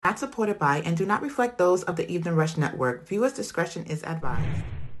ad-supported by and do not reflect those of the Evening Rush Network. Viewers' discretion is advised.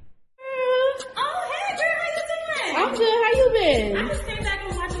 Oh, hey, girl, how you doing? I'm good. How you been? I just came back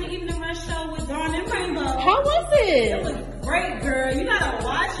and watching the Evening Rush show with Dawn and Rainbow. How was it? It was great, girl. You gotta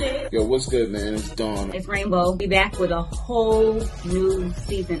watch it. Yo, what's good, man? It's Dawn. It's Rainbow. Be back with a whole new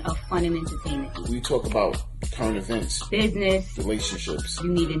season of fun and entertainment. We talk about current events, business, relationships. You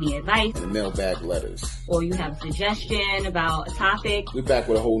need any advice, and mailbag letters, or you have a suggestion about a topic. We're back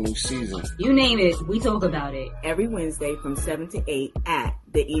with a whole new season. You name it, we talk about it. Every Wednesday from 7 to 8 at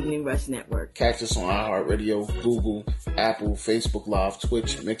the Evening Rush Network. Catch us on iHeartRadio, Google, Apple, Facebook Live,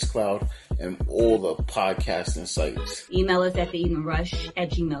 Twitch, Mixcloud, and all the podcasting sites. Email us at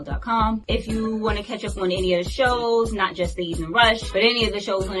theeveningrush@gmail.com. If you want to catch up on any of the shows, not just the Evening Rush, but any of the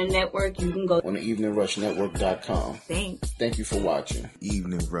shows on the network, you can go on the eveningrushnetwork.com. Thanks. Thank you for watching.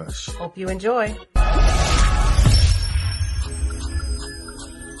 Evening Rush. Hope you enjoy.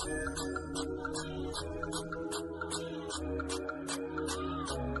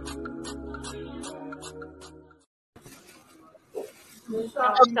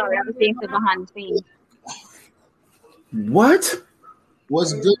 Oh, sorry, I was being behind the scenes. What?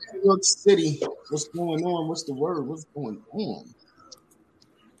 What's good in New York City? What's going on? What's the word? What's going on?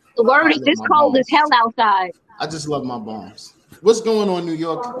 The word is this cold as hell outside. I just love my bombs. What's going on, New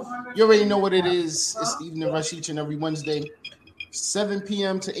York? You already know what it is. It's the Evening Rush each and every Wednesday, 7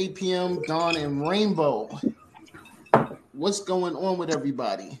 p.m. to 8 p.m. Dawn and Rainbow. What's going on with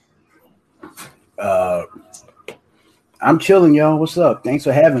everybody? I'm chilling, y'all. What's up? Thanks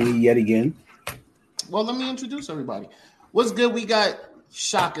for having me yet again. Well, let me introduce everybody. What's good? We got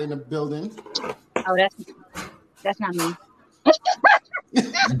Shaka in the building. Oh, that's not me.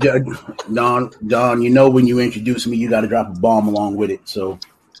 Don, you know when you introduce me, you got to drop a bomb along with it. So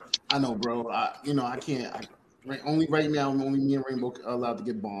I know, bro. I can't. Only right now, only me and Rainbow are allowed to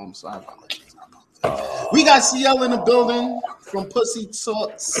get bombs. So I apologize. We got CL in the building from Pussy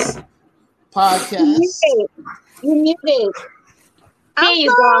Talks Podcast. You muted. I'm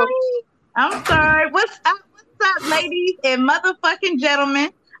sorry. What's up, ladies and motherfucking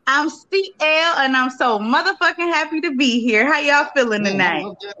gentlemen? I'm CL, and I'm so motherfucking happy to be here. How y'all feeling tonight?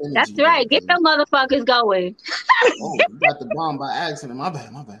 That's right. Get them motherfuckers going. Oh, you got the bomb by accident. My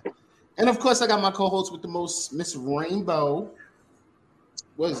bad. And of course, I got my co-host with the most, Miss Rainbow.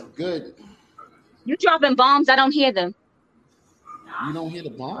 What's good? You dropping bombs? I don't hear them. You don't hear the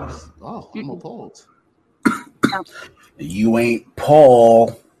bombs? Oh, I'm appalled. You ain't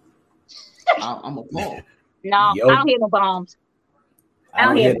Paul. I'm appalled. No, Yo. I don't hear the bombs. I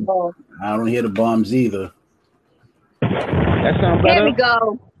don't hear the bombs. I don't hear the bombs either. That sounds better. There we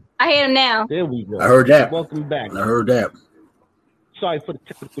go. I hear them now. There we go. I heard that. Welcome back. I heard that. Sorry for the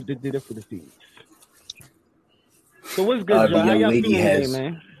technical difficulties. So what's good, John? How y'all feeling today,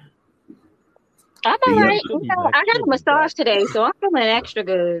 man? I'm all right. I got a massage today, so I'm feeling extra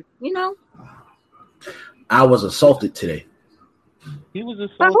good. I was assaulted today. He was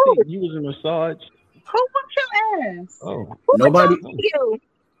assaulted. You was a massage. Who whooped your ass? Oh,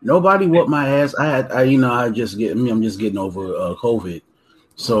 Nobody whooped my ass. I'm just getting over COVID.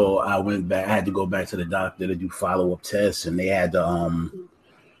 So I went back. I had to go back to the doctor to do follow-up tests, and they had to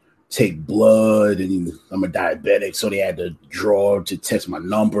take blood, and I'm a diabetic, so they had to draw to test my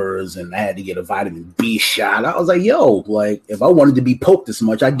numbers, and I had to get a vitamin B shot. I was like, yo, like if I wanted to be poked this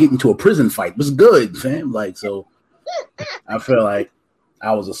much, I'd get into a prison fight. It was good, fam. Like, so I feel like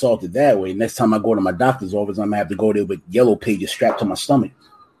I was assaulted that way. Next time I go to my doctor's office, I'm gonna have to go there with yellow pages strapped to my stomach.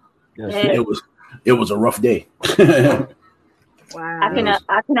 It was a rough day. Wow.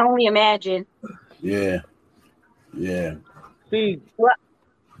 I can only imagine. Yeah. See,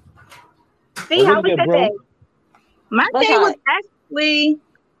 how was your day? My day was actually.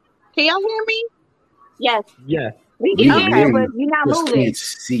 Can y'all hear me? Yes. Yes. We can hear you, but you're not moving. Can't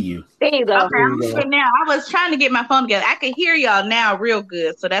see you. There you go. Okay, I'm here now. I was trying to get my phone together. I can hear y'all now real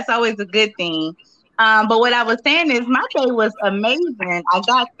good, so that's always a good thing. But what I was saying is my day was amazing. I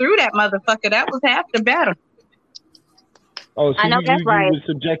got through that motherfucker. That was half the battle. Oh, so I know that's right. You were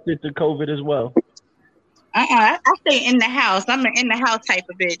subjected to COVID as well. I stay in the house. I'm an in the house type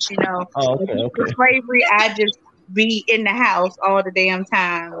of bitch, Oh, okay. For slavery, I just be in the house all the damn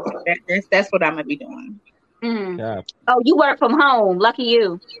time. That's what I'm gonna be doing. Mm. Yeah. Oh, you work from home. Lucky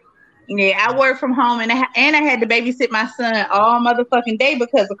you. Yeah, I work from home, and I had to babysit my son all motherfucking day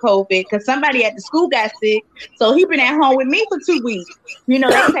because of COVID. Because somebody at the school got sick, so he been at home with me for 2 weeks.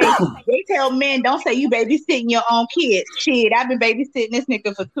 They tell men don't say you babysitting your own kids. Shit, I've been babysitting this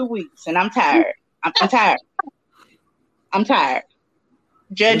nigga for 2 weeks, and I'm tired. I'm tired. I'm tired.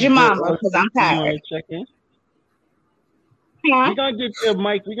 Judge your mama because I'm tired. Check in? We're gonna get there,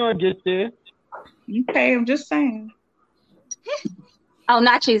 Mike. We're gonna get there. Okay, I'm just saying. Oh,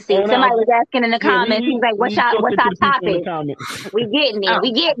 not you, see. Oh, no. Somebody was asking in the comments. He's like, what's our topic? We getting there.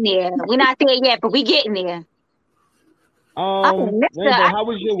 We getting there. We're not there yet, but we getting there. Rainbow, how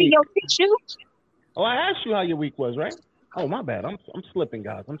was your week? Your tissue? Oh, I asked you how your week was, right? Oh, my bad. I'm slipping,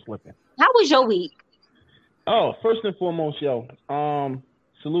 guys. I'm slipping. How was your week? Oh, first and foremost, yo,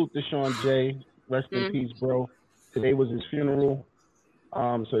 salute to Sean J. Rest in peace, bro. Today was his funeral.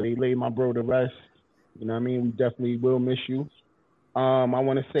 So they laid my bro to rest. You know what I mean? We definitely will miss you. I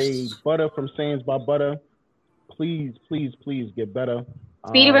want to say Butter from Sayings by Butter. Please, please, please get better.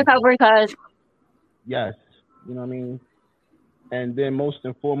 Speedy recovery, cuz. Yes. You know what I mean? And then most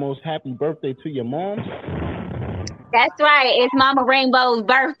and foremost, happy birthday to your mom. That's right. It's Mama Rainbow's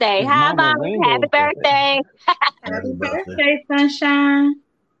birthday. Hi, Mama. Happy birthday. Happy birthday, sunshine.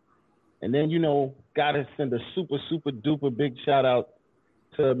 And then, you know, gotta send a super, super duper big shout out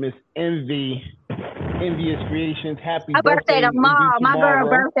to Miss Envy, Envious Creations. Happy birthday tomorrow. My girl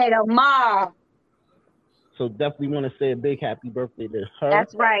birthday tomorrow. So definitely want to say a big happy birthday to her.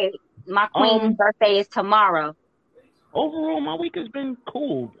 That's right. My queen's birthday is tomorrow. Overall, my week has been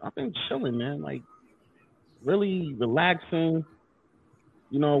cool. I've been chilling, man. Like, really relaxing.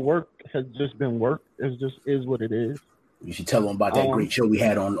 You know, work has just been work. It just is what it is. You should tell them about that great show we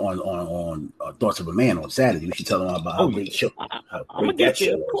had on Thoughts of a Man on Saturday. You should tell them about how great show. I'm gonna get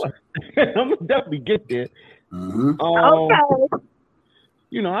there, of course. I'm gonna definitely get there. Okay.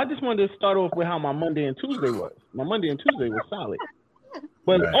 You know, I just wanted to start off with how my Monday and Tuesday was. My Monday and Tuesday was solid.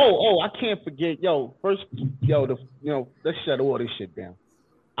 But I can't forget, let's shut all this shit down.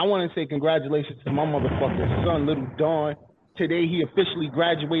 I want to say congratulations to my motherfucking son, Little Dawn. Today he officially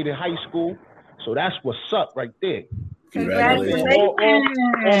graduated high school, so that's what's up right there. Congratulations! All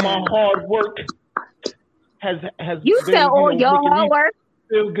my hard work has. You said all your hard work.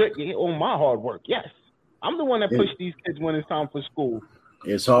 Feel good. Yeah, all my hard work. Yes, I'm the one that pushed these kids when it's time for school.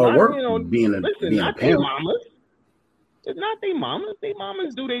 It's hard work being a not parent. Their mamas. It's not their mamas. Their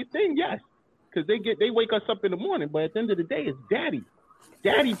mamas do their thing, yes, because they wake us up in the morning. But at the end of the day, it's daddy.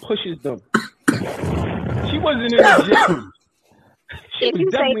 Daddy pushes them. She wasn't in the gym. She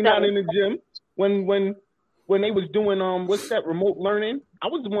was definitely not in the gym when they was doing what's that, remote learning. I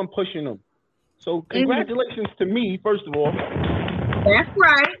was the one pushing them. So congratulations to me, first of all. That's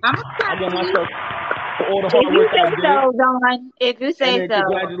right. I got myself for all the hard work I did. Dawn. If you say so.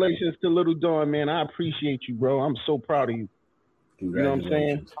 Congratulations to Little Dawn, man. I appreciate you, bro. I'm so proud of you. You know what I'm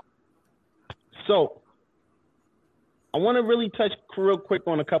saying? So I want to really touch real quick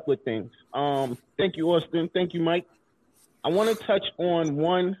on a couple of things. Thank you, Austin. Thank you, Mike. I want to touch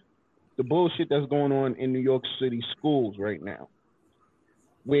on the bullshit that's going on in New York City schools right now,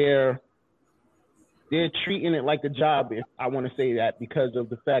 where they're treating it like a job, if I want to say that, because of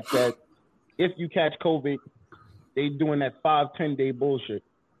the fact that if you catch COVID, they doing that 5-10 day bullshit.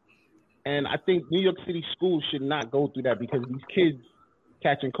 And I think New York City schools should not go through that because these kids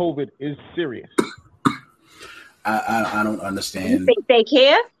catching COVID is serious. I don't understand. You think they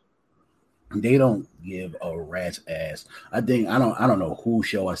care? They don't give a rat's ass. I don't know whose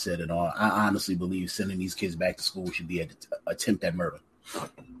show I said it on. I honestly believe sending these kids back to school should be an attempt at murder.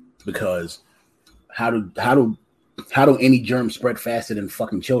 Because how do any germs spread faster than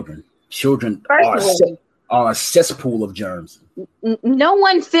fucking children? Children are a cesspool of germs. No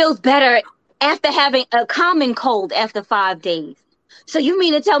one feels better after having a common cold after 5 days. So you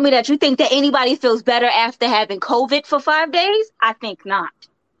mean to tell me that you think that anybody feels better after having COVID for 5 days? I think not.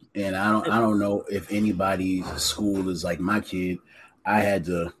 And I don't know if anybody's school is like my kid. I had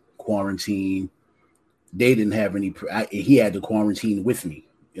to quarantine. They didn't have any. He had to quarantine with me.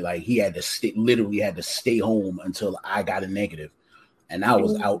 Like he had to literally had to stay home until I got a negative. And I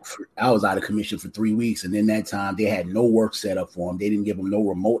was out of commission for 3 weeks. And in that time, they had no work set up for him. They didn't give him no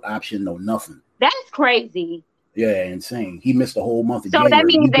remote option, no nothing. That's crazy. Yeah, insane. He missed the whole month of so January. That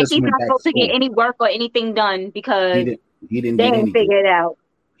means that he's not supposed to get any work or anything done because he didn't they didn't figure it out.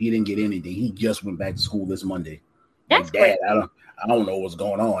 He didn't get anything. He just went back to school this Monday. That's Dad, I don't know what's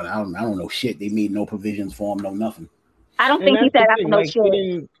going on. I don't know shit. They made no provisions for him, no nothing. I don't think he said I don't know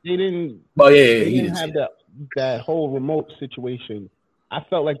shit. They didn't. Oh yeah, he didn't have that whole remote situation. I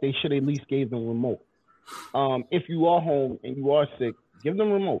felt like they should at least gave them remote. If you are home and you are sick, give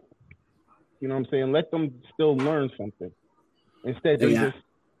them remote. You know what I'm saying? Let them still learn something. Instead, they just,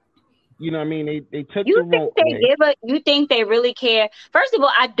 you know what I mean? They took the remote. You think they really care? First of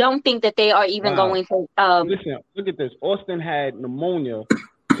all, I don't think that they are even going to. Listen, look at this. Austin had pneumonia,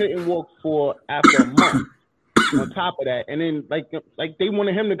 couldn't walk for after a month. On top of that, and then like they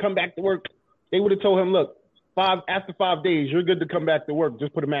wanted him to come back to work. They would have told him, look, after 5 days, you're good to come back to work.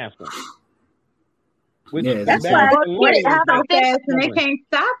 Just put a mask on. That's why it's so fast and they can't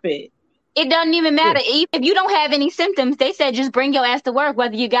stop it. It doesn't even matter. If you don't have any symptoms, they said just bring your ass to work,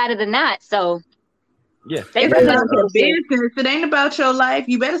 whether you got it or not. So, yeah, it's about your business. It ain't about your life.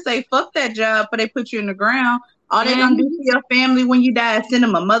 You better say fuck that job, but they put you in the ground. All they gonna do for your family when you die is send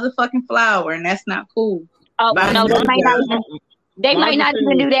them a motherfucking flower, and that's not cool. Oh no, they might not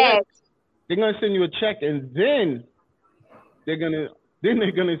even do that. They're gonna send you a check, and then they're gonna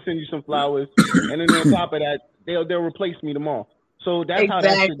send you some flowers, and then on top of that, they'll replace me tomorrow. So that's how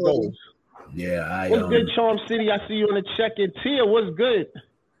that shit goes. Yeah, what's good, Charm City? I see you on the check-in. Tia, what's good?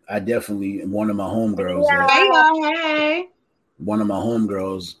 I definitely one of my homegirls. Hey. One of my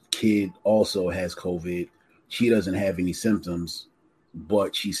homegirls' kid also has COVID. She doesn't have any symptoms,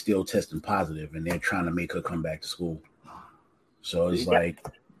 but she's still testing positive, and they're trying to make her come back to school. So it's like,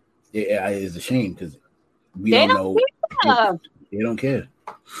 it's a shame because we don't know. They don't care.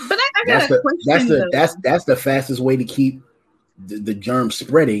 But I got a question. That's the fastest way to keep the germs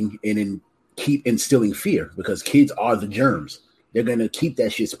spreading and then keep instilling fear, because kids are the germs. They're gonna keep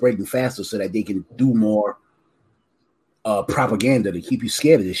that shit spreading faster so that they can do more propaganda to keep you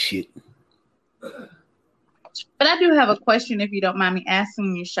scared of this shit. But I do have a question, if you don't mind me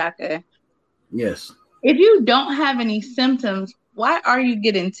asking you, Shaka. Yes. If you don't have any symptoms, why are you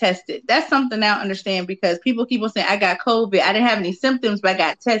getting tested? That's something I don't understand, because people keep on saying, I got COVID. I didn't have any symptoms, but I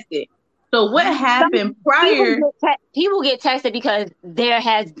got tested. So what happened prior? People get tested because there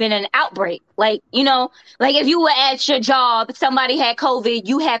has been an outbreak. Like, you know, like if you were at your job, somebody had COVID,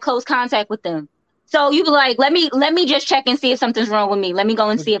 you had close contact with them. So you be like, let me just check and see if something's wrong with me. Let me go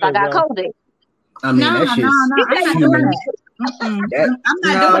and see if I got COVID. I mean, that shit's I'm not doing that.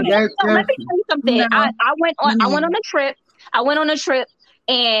 Let me tell you something. No. I went on a trip. I went on a trip,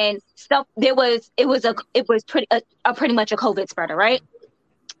 and stuff. It was pretty much a COVID spreader, right?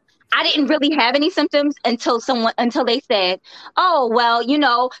 I didn't really have any symptoms until they said, "Oh, well, you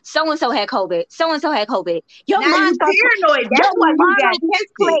know, so and so had COVID. So and so had COVID." Your mind paranoid. That's why you got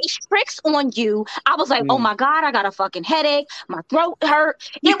plays tricks on you. I was like, "Oh my God, I got a fucking headache. My throat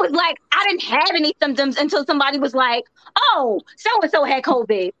hurt." It was like I didn't have any symptoms until somebody was like, "Oh, so and so had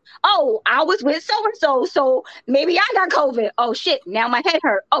COVID. Oh, I was with so and so, so maybe I got COVID. Oh shit, now my head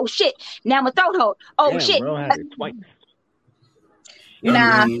hurt. Oh shit, now my throat hurt. Oh shit." Bro, I had it twice.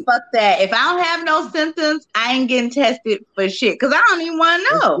 Nah, fuck that. If I don't have no symptoms, I ain't getting tested for shit, because I don't even want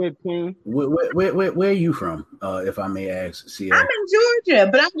to know. Where are you from, if I may ask? I'm in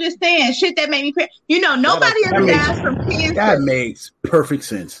Georgia, but I'm just saying shit that made me. You know, nobody ever dies from cancer. That makes perfect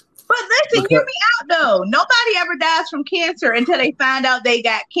sense. But listen, hear me out though. Nobody ever dies from cancer until they find out they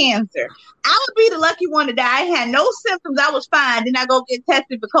got cancer. I would be the lucky one to die. I had no symptoms. I was fine. Then I go get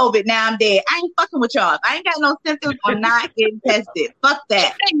tested for COVID. Now I'm dead. I ain't fucking with y'all. I ain't got no symptoms. I'm not getting tested. Fuck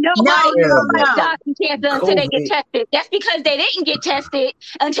that. Nobody dies from cancer until they get tested. That's because they didn't get tested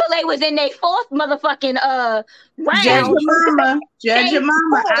until they was in their fourth motherfucking round. Judge your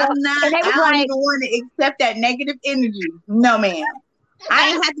mama. I don't even want to accept that negative energy. No, ma'am.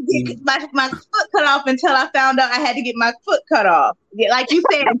 I didn't have to get my foot cut off until I found out I had to get my foot cut off. Like you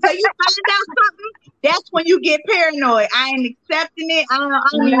said, until you find out something, that's when you get paranoid. I ain't accepting it. I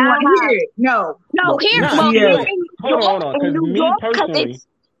don't even want to hear it. No. Hold on. Because me personally.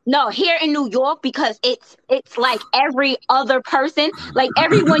 No, here in New York, because it's like every other person, like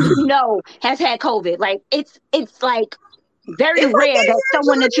everyone you know has had COVID. Like it's like very rare that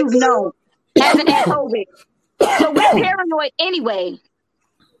someone that you've known hasn't had COVID. So we're paranoid anyway.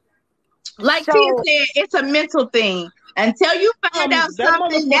 Like Tia said, it's a mental thing. Until you find out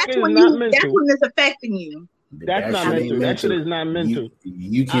something, that's when it's affecting you. That's not mental. That shit is not mental.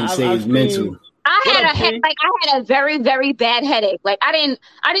 You can say it's mental. I had a very, very bad headache. Like I didn't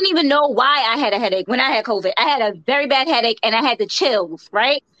even know why I had a headache when I had COVID. I had a very bad headache and I had the chills,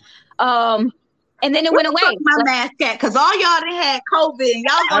 right? And then it went away. My mask at, because all y'all done had COVID and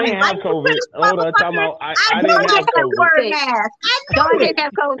y'all I didn't have COVID. Hold on, time out. I didn't have COVID. Don't didn't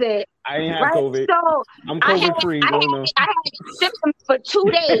have COVID. I didn't have COVID. So I'm COVID free. I had symptoms for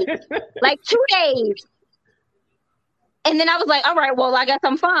 2 days, like 2 days. And then I was like, all right, well, I guess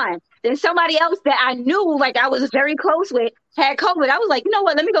I'm fine. Then somebody else that I knew, like I was very close with, had COVID. I was like, you know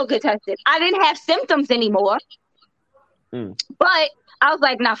what? Let me go get tested. I didn't have symptoms anymore. But I was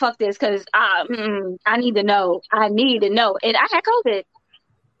like, nah, fuck this, because I need to know. I need to know. And I had COVID.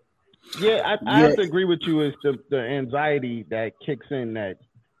 Yeah, I have to agree with you. It's the anxiety that kicks in that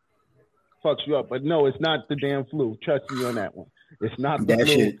fucks you up. But no, it's not the damn flu. Trust me on that one. It's not the flu.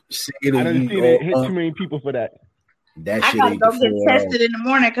 Shit. I didn't see it hit too many people for that. That I shit gotta ain't go the get 4 hours. tested in the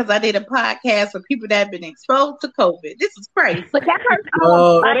morning because I did a podcast with people that have been exposed to COVID. This is crazy. But that hurts. Uh,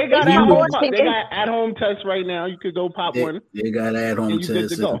 Well, they got it's at home. more- They got at home tests right now. You could go pop one, They got at and home you good to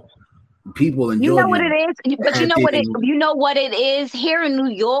tests. go. People in You know what Georgia it is, but you had know what their- you know what it is. Here in New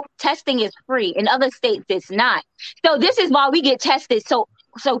York, testing is free. In other states, it's not. So this is why we get tested so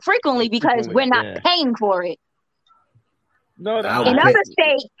frequently because we're not Yeah. paying for it. No, I that's would In pay- other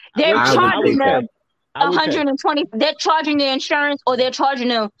states, they're I would charging pay. them I would say. 120. They're charging the insurance, or they're charging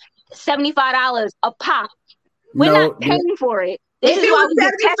them $75 a pop. We're No, not paying for it. This If is it why was we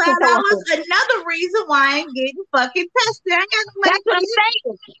get tested so often. $75, another reason why I ain't getting fucking tested. I ain't got no money That's what I'm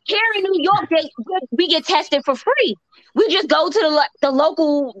saying. Here in New York, we get tested for free. We just go to the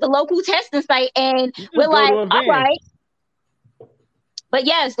local testing site, and we're go like, to a all van. right. But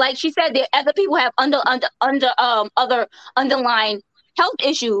yes, like she said, there other people have other underlying health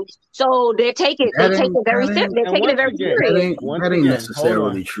issues, so they take it very serious. They're and taking it once very again- serious. That ain't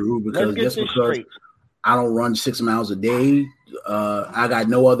necessarily true Let's because get just this because straight. I don't run 6 miles a day, I got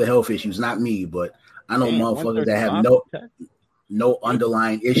no other health issues. Not me, but I know Damn, motherfuckers that have 135 no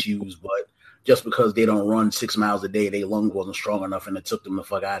underlying issues, but just because they don't run 6 miles a day, their lung wasn't strong enough and it took them the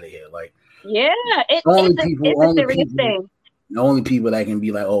fuck out of here. Like Yeah, Only it's people- a only serious people- thing. the only people that can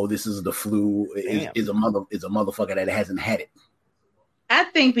be like, "Oh, this is the flu," is Damn. a motherfucker that hasn't had it. I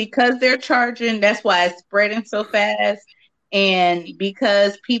think because they're charging, that's why it's spreading so fast. And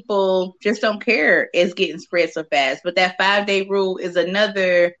because people just don't care, it's getting spread so fast. But that 5-day rule is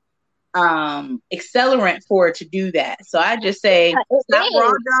another accelerant for it to do that. So I just say, stop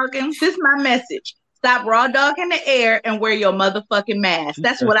raw dogging. This is my message. Stop raw dogging the air and wear your motherfucking mask.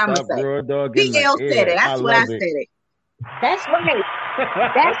 That's what I'm going to say. Raw dog in the DL said air. it. That's what I love said it. it. That's right.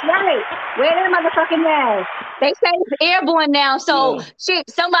 That's right. Wear that motherfucking mask. They say it's airborne now, so shit.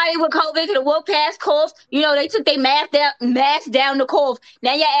 Somebody with COVID could have walked past, coughed. You know, they took their mask down to cough.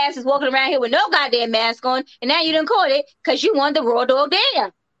 Now your ass is walking around here with no goddamn mask on, and now you done caught it because you wanted the raw dog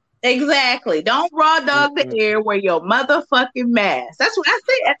there. Exactly. Don't raw dog the air. Wear your motherfucking mask. That's what I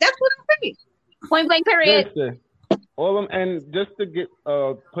say. That's what I say. Point blank period. Listen, all them, and just to get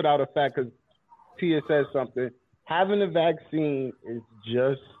put out a fact, because Tia says something. Having a vaccine is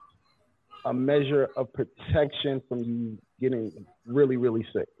just a measure of protection from you getting really, really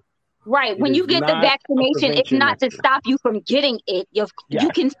sick. Right. When you get the not a vaccination, it's prevention not to measure. stop you from getting it. You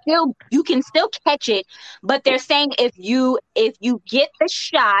can still catch it, but they're saying if you get the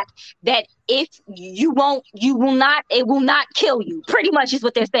shot, that it will not kill you. Pretty much is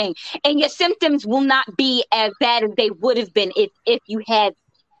what they're saying, and your symptoms will not be as bad as they would have been if you had.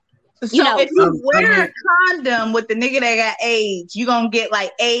 So if you wear a condom with the nigga that got AIDS, you're gonna get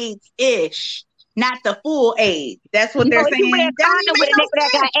like AIDS-ish, not the full AIDS. That's what they're If you saying. wear a condom with a nigga that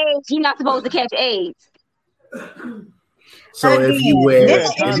got AIDS, you're not supposed to catch AIDS. So if you wear, back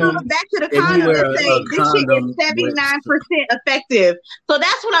to the condom, and say this shit is 79% effective. So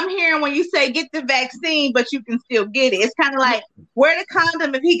that's what I'm hearing when you say get the vaccine, but you can still get it. It's kind of like wear the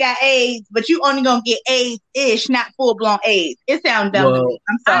condom if he got AIDS, but you only gonna get AIDS-ish, not full blown AIDS. It sounds dumb to me.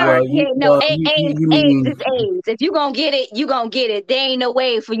 I'm sorry. AIDS is AIDS. If you gonna get it, you gonna get it. There ain't no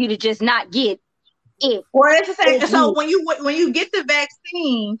way for you to just not get it. Well, it's the same. So when you get the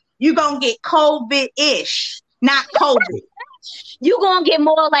vaccine, you gonna get COVID-ish, not COVID. You gonna get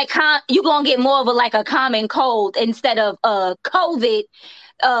more like you gonna get more of a common cold instead of COVID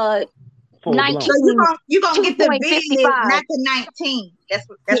 19. So you gonna get the big, not the 19. That's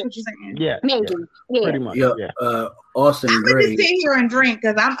what you're saying. Yeah, maybe. Yeah, pretty much. Yeah, Yeah. Austin I'm Gray. gonna just sit here and drink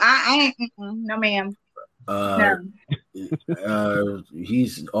because I ain't no ma'am.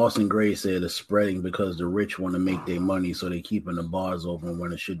 He's Austin Gray said it's spreading because the rich want to make their money, so they keeping the bars open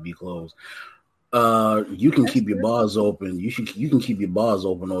when it should be closed. You can keep your bars open. You can keep your bars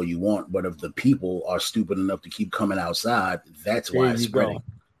open all you want, but if the people are stupid enough to keep coming outside, that's why it's spreading.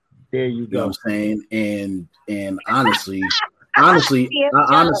 There you You know go. what I'm saying? And honestly, I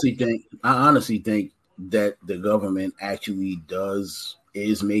honestly think that the government actually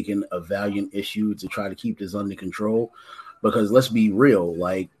is making a valiant issue to try to keep this under control. Because let's be real,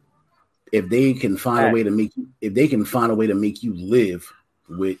 like if they can find a way to make you live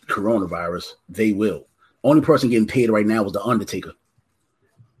with coronavirus, they will. Only person getting paid right now is the Undertaker.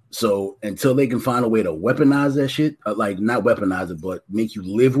 So until they can find a way to weaponize that shit, like not weaponize it, but make you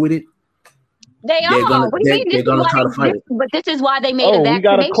live with it, They're gonna try to fight it. But this is why they made a vaccination. We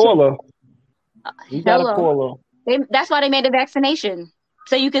got a caller. We got a caller. That's why they made a vaccination,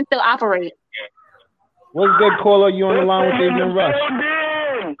 so you can still operate. What's good, caller? You on the line with Evening Rush?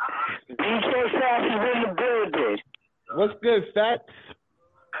 DJ Fats is in the building. What's good, Fats?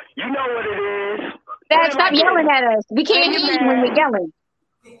 You know what it is. Fab, stop yelling at us. We can't hear you when you're yelling.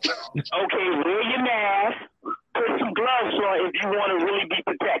 Okay, wear your mask. Put some gloves on if you want to really be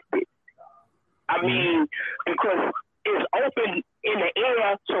protected. I mean, because it's open in the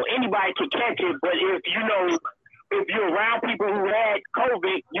air, so anybody can catch it. But if you're around people who had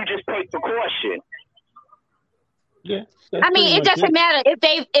COVID, you just take precaution. Yeah. I mean, it doesn't matter if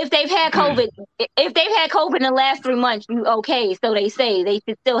they've had COVID. If they've had COVID in the last 3 months, you okay? So they say they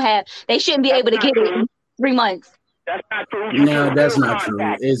should still have. They shouldn't be able to get it in 3 months. That's not true. No, that's not true.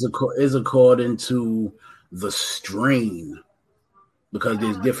 It's according to the strain, because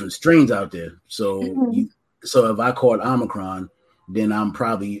there's different strains out there. So, so if I caught Omicron, then I'm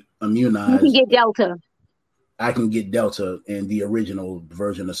probably immunized. You can get Delta. I can get Delta and the original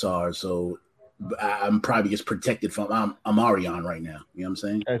version of SARS. So I'm probably just protected from Omarion right now. You know what I'm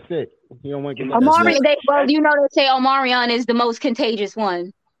saying? That's it. You don't want to get Omarion. They say Omarion is the most contagious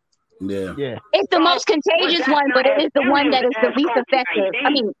one. Yeah. It's the most contagious one, but it is the one that is the least effective. I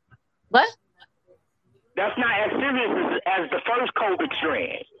mean, what? That's not as serious as the first COVID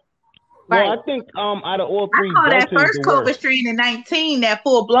strain. Right. Well, I think out of all three, I call that first COVID strain in 19 that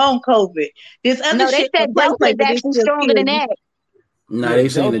full blown COVID. This other they shit said Delta is actually stronger than that. No, they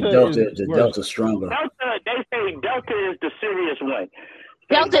saying the Delta's stronger. They say Delta is the serious one.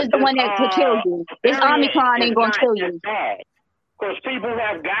 Delta is the one that could kill you. This Omicron ain't gonna kill you. Because people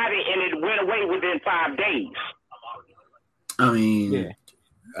have got it and it went away within 5 days. I mean,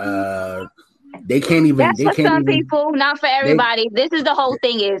 they can't even. That's for some people, not for everybody. This is the whole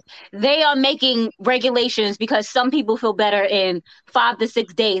thing: is they are making regulations because some people feel better in 5 to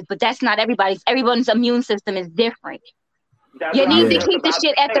 6 days, but that's not everybody's. Everyone's immune system is different. You need to keep the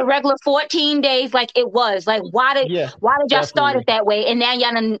shit at the regular 14 days, like it was. Like why did y'all start it that way? And now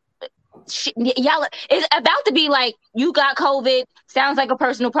y'all it's about to be like you got COVID. Sounds like a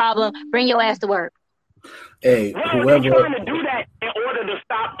personal problem. Bring your ass to work. Hey, they're trying to do that in order to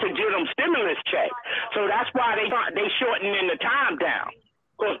stop to get them stimulus checks. So that's why they shortening the time down.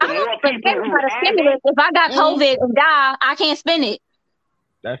 If I got COVID and die, I can't spend it.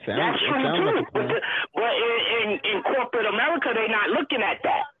 That's true too. But in corporate America, they're not looking at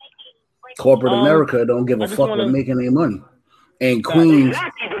that. Corporate America don't give a fuck about making any money. And Queens,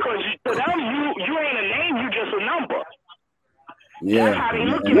 exactly, because to them you ain't a name, you just a number. Yeah, that's how they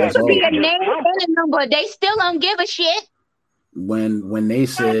look at it. Be a name and a number. They still don't give a shit. When they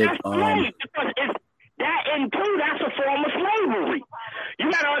said that and too, that's a form of slavery.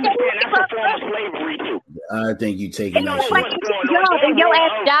 You gotta understand that's a form of slavery too. I think you taking that shit. If your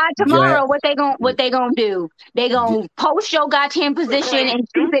ass die tomorrow, what they gonna do? They gonna post your goddamn position and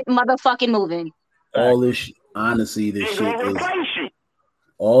keep it motherfucking moving. All this, honestly, this shit is.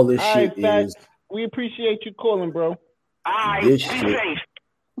 All this shit is. We appreciate you calling, bro. This shit.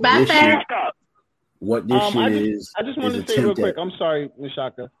 What this shit is. I just want to say real quick. I'm sorry, Ms.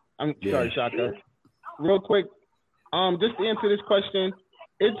 Shaka. Sorry, Shaka. Real quick. Just to answer this question,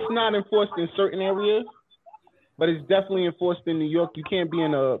 it's not enforced in certain areas, but it's definitely enforced in New York. You can't be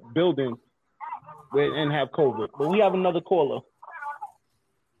in a building and have COVID. But we have another caller.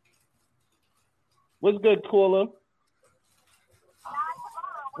 What's good, caller?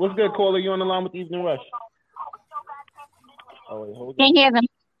 What's good, caller? You on the line with Evening Rush? Oh, wait, hold on. Can't hear them.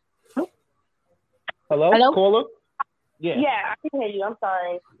 Hello, caller? Yeah, I can hear you. I'm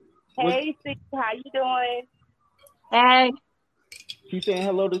sorry. Hey, C, how you doing? Hey. She's saying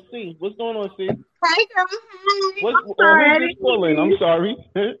hello to C. What's going on, C? Hey, girl. Who's this calling? I'm sorry.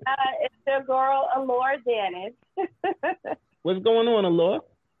 It's the girl, Allure Dennis. What's going on, Allure?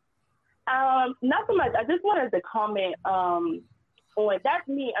 Nothing much. I just wanted to comment on that's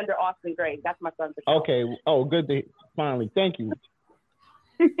me under Austin Gray. That's my son. Okay. Oh, good to finally. Thank you.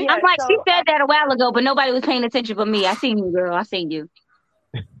 Yeah, I'm like, she said that a while ago, but nobody was paying attention but me. I seen you, girl. I seen you.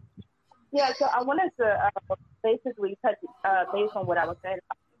 Yeah, so I wanted to basically touch based on what I was saying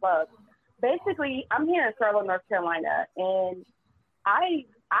about the club. Basically, I'm here in Charlotte, North Carolina, and I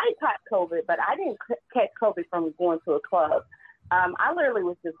caught COVID, but I didn't catch COVID from going to a club. I literally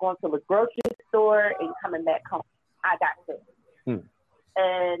was just going to the grocery store and coming back home. I got sick.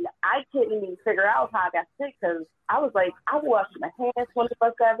 And I couldn't even figure out how I got sick because I was like, I wash my hands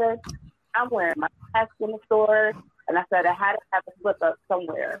 24/7. I'm wearing my mask in the store, and I said I had to have a slip up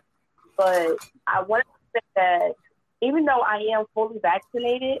somewhere. But I wanted to say that even though I am fully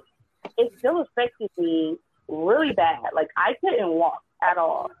vaccinated, it still affected me really bad. Like I couldn't walk at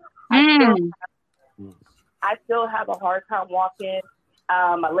all. I still have a hard time walking.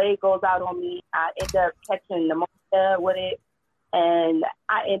 My leg goes out on me. I end up catching pneumonia with it, and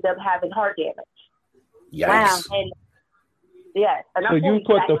I end up having heart damage. Yikes. And Yes. And So you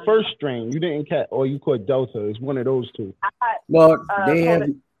caught the first strain. You didn't catch, or you caught Delta. It's one of those two. Well, they have.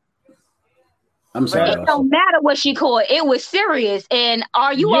 I'm sorry. It don't matter what she caught. It was serious. And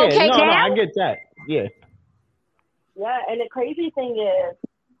are you okay now? No, I get that. Yeah. Yeah, and the crazy thing is,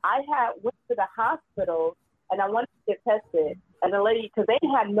 I went to the hospital and I wanted to get tested, and the lady, because they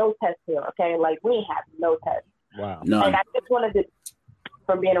had no test here, okay, like we have no test. Wow. No. And I just wanted to,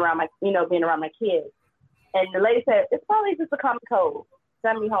 from being around my kids, and the lady said it's probably just a common cold.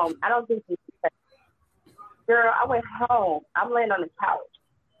 Send me home. I don't think you should test. Girl, I went home. I'm laying on the couch,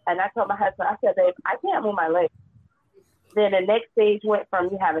 and I told my husband, I said, babe, I can't move my legs. Then the next stage went from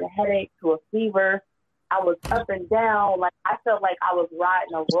me having a headache to a fever. I was up and down. Like, I felt like I was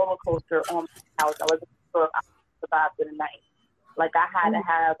riding a roller coaster on my couch. I wasn't sure if I would survive through the night. Like, I had to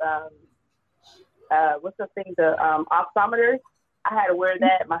have, what's the thing, the oximeters. I had to wear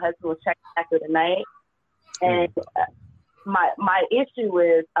that. My husband was checking after the night. And my issue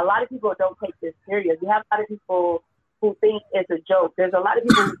is a lot of people don't take this serious. You have a lot of people who think it's a joke. There's a lot of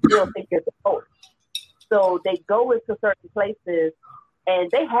people who still think it's a joke. So they go into certain places and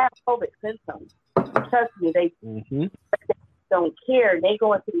they have COVID symptoms. Trust me, they don't care. They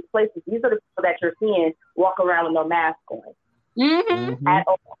go into these places. These are the people that you're seeing walk around with no mask on. At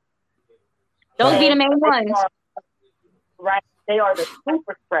all. Those be the main ones. Right. They are the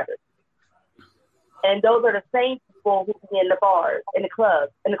super spreaders. And those are the same people who be in the bars, in the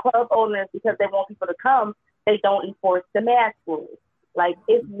clubs. And the club owners, because they want people to come, they don't enforce the mask rules. Like,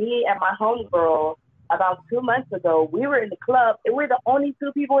 it's me and my homegirl about 2 months ago. We were in the club, and we're the only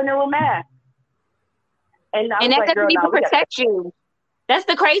two people in there with masks. And that doesn't even protect you. That's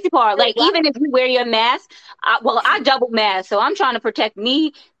the crazy part. Like, even if you wear your mask, I double mask, so I'm trying to protect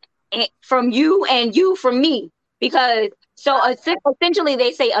me from you and you from me. Because, so essentially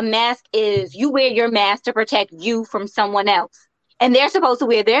they say a mask is, you wear your mask to protect you from someone else. And they're supposed to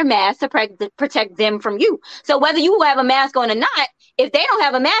wear their mask to protect them from you. So whether you have a mask on or not, if they don't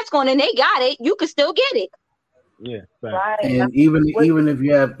have a mask on and they got it, you can still get it. Yeah, right. And even if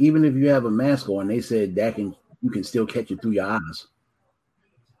you have a mask on, they said you can still catch it through your eyes.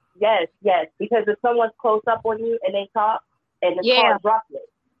 Yes, because if someone's close up on you and they talk, and the car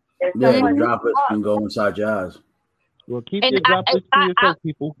droplets, the droplets can go inside your eyes. Well, keep your droplets to yourself,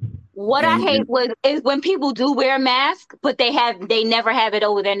 people. What I hate is when people do wear a mask, but they never have it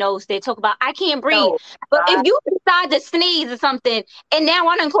over their nose. They talk about, I can't breathe. No, but if you decide to sneeze or something, and now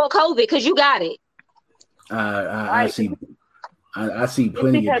I done caught COVID because you got it. I see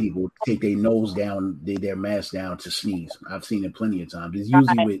plenty of people take their nose down, their mask down to sneeze. I've seen it plenty of times. It's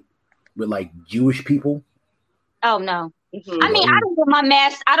usually with like Jewish people. Oh no. I mean, I don't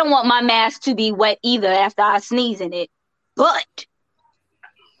want my mask to be wet either after I sneeze in it. But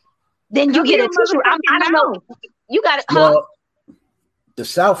then you get a tissue. I don't know. You got it. Well, the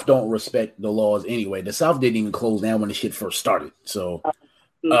South don't respect the laws anyway. The South didn't even close down when the shit first started. So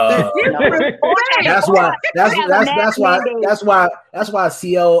that's why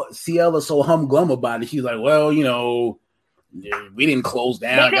CL is so humglum about it. She's like, well, you know, we didn't close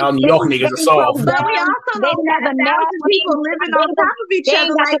down. Y'all New York niggas are soft. But we also don't have 1,000 people living on top of each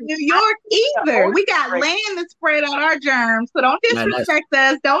other like New York either. We got land to spread out our germs, so don't disrespect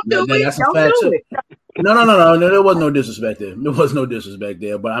us. Don't do it. Don't do it. No. There was no disrespect there. There was no disrespect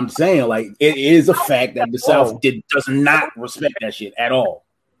there. But I'm saying, like, it is a fact that the South does not respect that shit at all.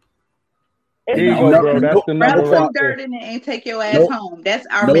 There you go, bro. That's the number one. Put dirt in it and take your ass home. That's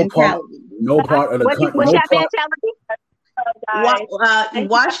our mentality. No part of the country. What's your mentality?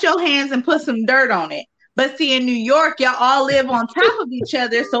 Wash your hands and put some dirt on it. But see, in New York, y'all all live on top of each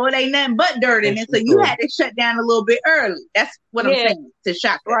other, so it ain't nothing but dirt in it. So you had to shut down a little bit early. That's what I'm saying. To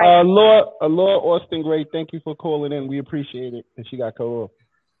shock her. Right. Laura Austin Gray, thank you for calling in. We appreciate it. And she got cut off.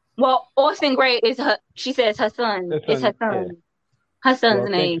 Well, Austin Gray is her. She says her son. It's her son. Yeah. Her son's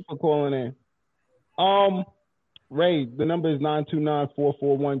name. Thank you for calling in. Ray, the number is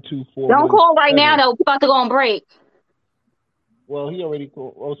 929-441-2417. Don't call right now, though. We're about to go on break. Well, he already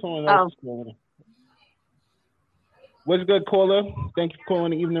called. Oh, someone else is calling. What's good, caller? Thank you for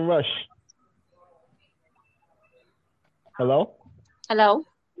calling the Evening Rush. Hello? Hello?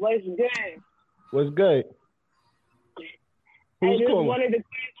 What's good? What's good? I just wanted to keep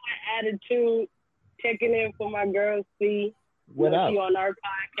my attitude, checking in for my girl C. What up? She on our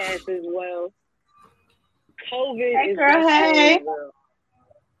podcast as well. COVID hey, girl, hey.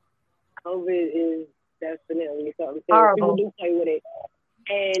 COVID is definitely something. Horrible. People do play with it.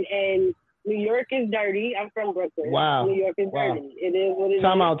 And New York is dirty. I'm from Brooklyn. Wow. New York is dirty. It is what it is.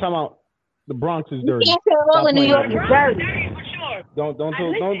 Time out. The Bronx is dirty. You can't say all of New York is dirty. For sure. Don't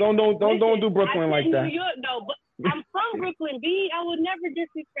do Brooklyn like that. New York, though, but I'm from Brooklyn, B. I would never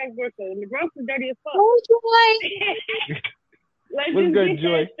disrespect Brooklyn. The Bronx is dirty as fuck. Oh, Joy. Let's What's just good, get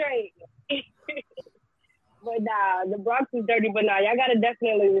Joy? that straight. But nah, the Bronx is dirty. But nah, y'all gotta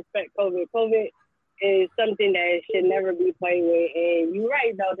definitely respect COVID. COVID is something that should never be played with. And you're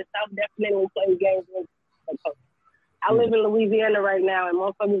right, though. The South definitely plays games with COVID. I live in Louisiana right now, and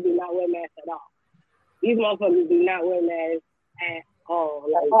motherfuckers do not wear masks at all. These motherfuckers do not wear masks at all.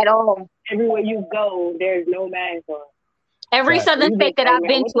 At all. Everywhere you go, there's no mask on. Every southern state that I've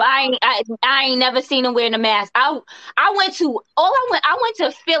been to, I ain't never seen them wearing a mask. I went to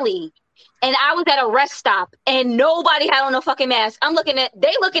Philly, and I was at a rest stop, and nobody had on a fucking mask.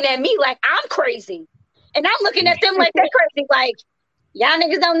 They looking at me like I'm crazy, and I'm looking at them like they're crazy. Like, y'all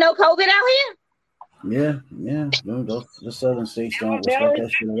niggas don't know COVID out here? Yeah. The southern states don't respect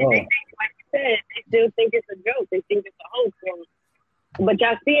that shit at all. Like you said, they still think it's a joke. They think it's a hoax. But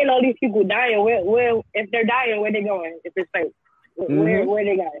y'all seeing all these people dying. Where if they're dying, where they going? If it's fake, where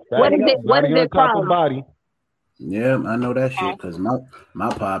they going? What is it from? Body. Yeah, I know that shit because my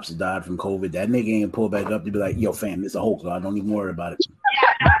pops died from COVID. That nigga ain't pulled back up to be like, yo, fam, it's a hoax. I don't even worry about it.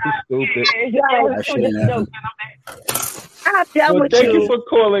 Stupid. That shit ain't happen. Thank you for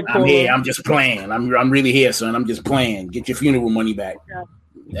calling. I'm here. I'm just playing. I'm really here, son. I'm just playing. Get your funeral money back.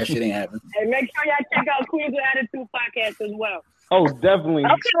 That shit ain't happening. And make sure y'all check out Queens with Attitude podcast as well. Oh, definitely.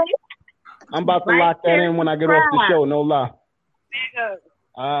 Okay. I'm about to lock that in when I get off the show. No lie.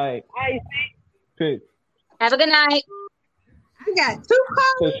 All right. Peace. Have a good night. I got 2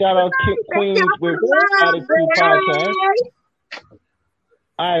 calls. So shout out Queens with Attitude podcast.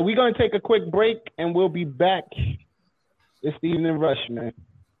 All right, we're going to take a quick break, and we'll be back. It's the Evening Rush, man.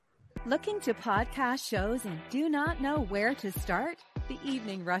 Looking to podcast shows and do not know where to start? The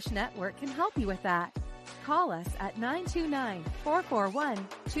Evening Rush Network can help you with that. Call us at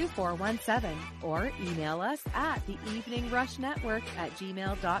 929-441-2417 or email us at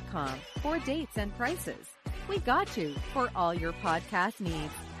theeveningrushnetwork@gmail.com for dates and prices. We got you for all your podcast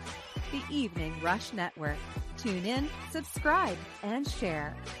needs. The Evening Rush Network. Tune in, subscribe, and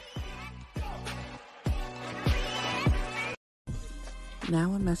share.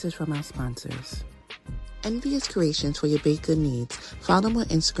 Now a message from our sponsors. Envious Creations for your baked good needs. Follow them on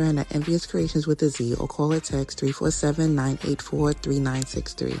Instagram at Envious Creations with a Z or call or text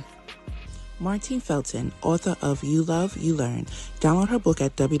 347-984-3963. Martine Felton, author of You Love, You Learn. Download her book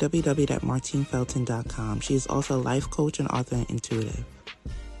at www.martinefelton.com. She is also a life coach and author and intuitive.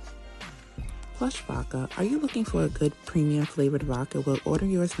 Plush Vodka. Are you looking for a good premium flavored vodka? Well, order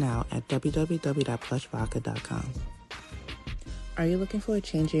yours now at www.plushvodka.com. Are you looking for a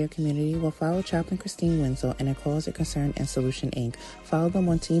change in your community? Well, follow Chaplain Christine Winslow and her Cause of Concern and Solution Inc. Follow them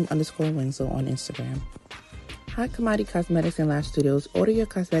on team_Winslow on Instagram. Hot Commodity Cosmetics and Lash Studios. Order your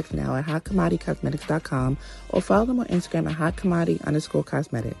cosmetics now at hotcommoditykosmetics.com or follow them on Instagram at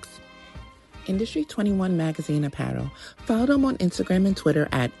hotcommodity_cosmetics. Industry 21 Magazine Apparel. Follow them on Instagram and Twitter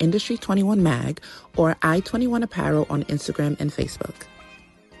at Industry 21 Mag or I21 Apparel on Instagram and Facebook.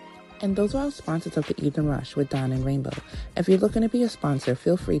 And those are our sponsors of The Evening Rush with Don and Rainbow. If you're looking to be a sponsor,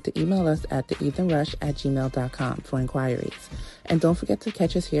 feel free to email us at theeveningrush@gmail.com for inquiries. And don't forget to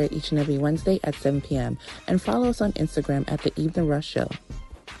catch us here each and every Wednesday at 7 p.m. And follow us on Instagram at The Evening Rush Show.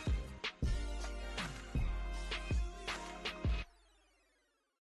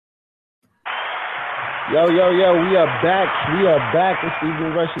 Yo, we are back. It's the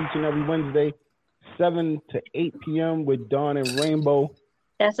Evening Rush each and every Wednesday, 7 to 8 p.m. with Dawn and Rainbow.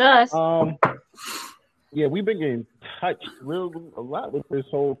 That's us. Yeah, we've been getting touched a lot with this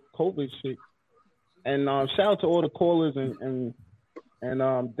whole COVID shit. And shout out to all the callers and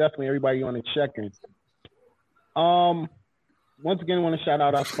definitely everybody on the check-in. Once again, I want to shout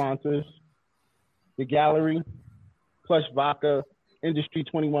out our sponsors, The Gallery, Plush Vodka, Industry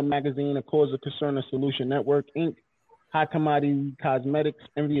 21 Magazine, A Cause of Concern and Solution Network, Inc., Hot Commodity Cosmetics,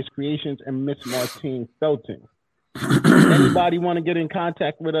 Envious Creations, and Miss Martine Felton. Anybody want to get in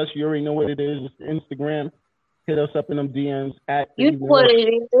contact with us, you already know what it is. It's Instagram. Hit us up in them DMs at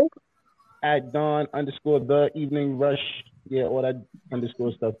at Dawn_the Evening Rush. Yeah, all that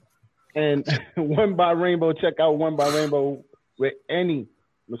underscore stuff. And One by Rainbow. Check out One by Rainbow with any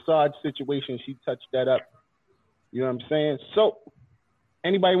massage situation. She touched that up. You know what I'm saying? So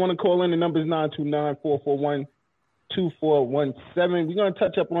anybody want to call in? The number is 929-441-2417. We're going to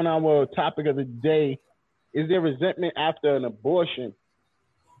touch up on our topic of the day. Is there resentment after an abortion?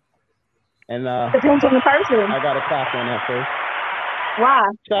 And depends on the person. I got to clap on that first. Why?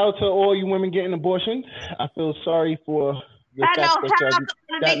 Shout out to all you women getting abortions. I feel sorry for the fact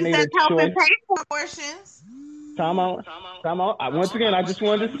that made a choice. Pay for abortions. Time out. Once again, I just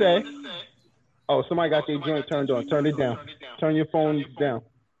wanted to say, Oh, somebody got their joint turned on. Turn it down. Turn your phone down.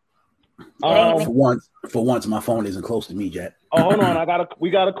 For once, my phone isn't close to me, Jack. Oh, hold on. We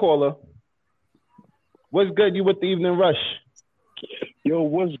got a caller. What's good? You with the Evening Rush? Yo,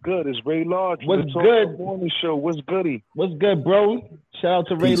 what's good? It's Ray Large. What's good? Morning show. What's goody? What's good, bro? Shout out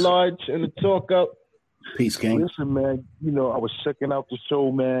to Ray Large and the Talk Up. Peace, King. Listen, man. You know, I was checking out the show,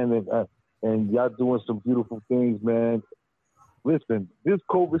 man, and y'all doing some beautiful things, man. Listen, this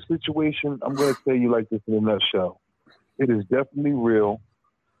COVID situation, I'm going to tell you like this in a nutshell. It is definitely real,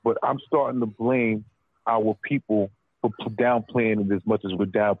 but I'm starting to blame our people for downplaying it as much as we're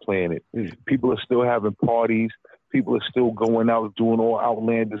downplaying it. People are still having parties. People are still going out doing all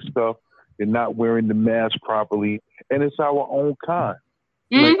outlandish stuff. They're not wearing the mask properly, and it's our own kind.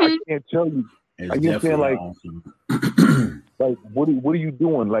 Like, I can't tell you. Are you saying like what are you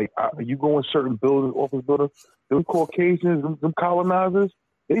doing? Like, are you going certain buildings, office buildings? Them Caucasians, them colonizers,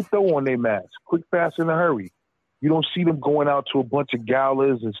 they throw on their masks quick, fast, in a hurry. You don't see them going out to a bunch of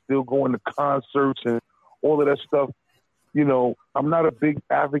galas and still going to concerts and all of that stuff. You know, I'm not a big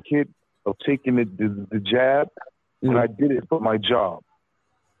advocate of taking the jab, but I did it for my job.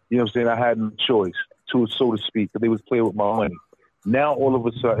 You know what I'm saying? I had no choice, so to speak, because they was playing with my money. Now, all of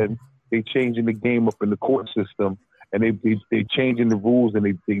a sudden, they changing the game up in the court system, and they changing the rules, and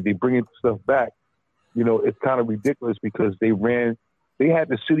they bringing stuff back. You know, it's kind of ridiculous because they had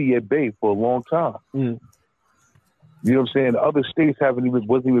the city at bay for a long time. You know what I'm saying? Other states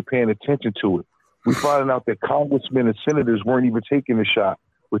wasn't even paying attention to it. We're finding out that congressmen and senators weren't even taking the shot,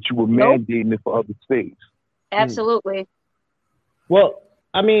 but you were mandating it for other states. Absolutely. Well,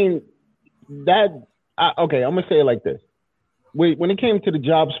 I mean, okay, I'm going to say it like this. When it came to the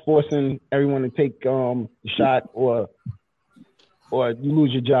jobs forcing everyone to take the shot or you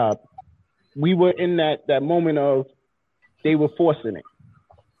lose your job, we were in that moment of they were forcing it,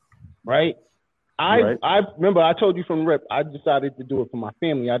 right? I remember I told you from rip, I decided to do it for my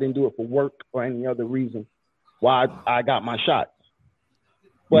family. I didn't do it for work or any other reason why I got my shots.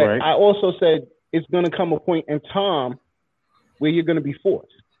 But I also said it's going to come a point in time where you're going to be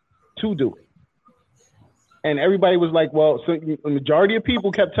forced to do it. And everybody was like, well, so the majority of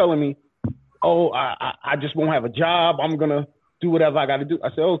people kept telling me, oh, I just won't have a job. I'm going to do whatever I got to do. I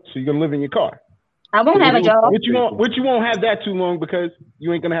said, oh, so you're going to live in your car. I won't have a job. Which you won't have that too long because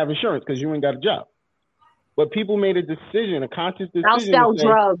you ain't going to have insurance because you ain't got a job. But people made a decision, a conscious decision. I'll sell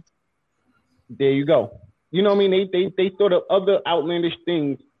drugs. There you go. You know what I mean? They thought of other outlandish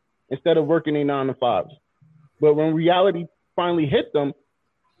things instead of working a 9 to 5. But when reality finally hit them,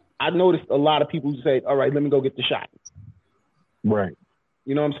 I noticed a lot of people say, all right, let me go get the shot. Right.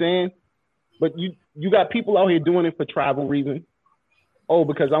 You know what I'm saying? But you got people out here doing it for travel reasons. Oh,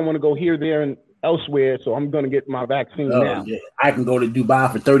 because I want to go here, there, and elsewhere, so I'm going to get my vaccine now. Yeah. I can go to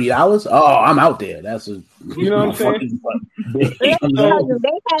Dubai for $30. Oh, I'm out there. You know what I'm saying? They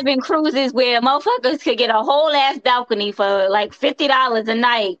having cruises where motherfuckers could get a whole ass balcony for like $50 a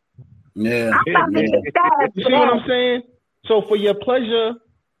night. Yeah. You see what I'm saying? So for your pleasure,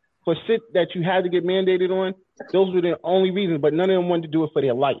 for shit that you had to get mandated on, those were the only reasons, but none of them wanted to do it for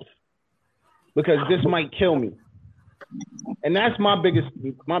their life because this might kill me. And that's my biggest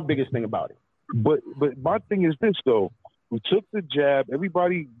thing about it. But my thing is this though, we took the jab.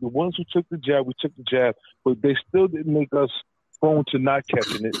 Everybody, the ones who took the jab, we took the jab, but they still didn't make us prone to not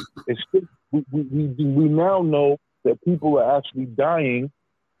catching it. It's still, we now know that people are actually dying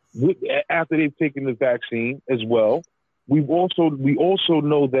after they've taken the vaccine as well. We also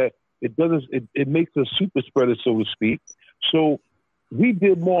know that it makes us super spreaders, so to speak. So we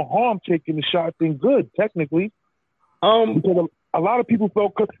did more harm taking the shot than good, technically. Because a lot of people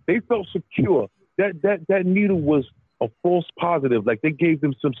felt secure. That needle was a false positive. Like they gave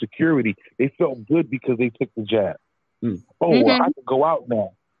them some security. They felt good because they took the jab. Well, I can go out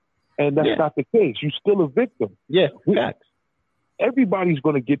now, and that's not the case. You're still a victim. Yeah, everybody's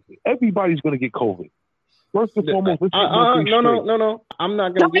gonna get COVID. First and foremost, no. I'm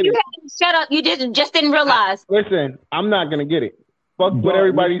not gonna get it. Shut up! You just didn't realize. Listen, I'm not gonna get it. Fuck what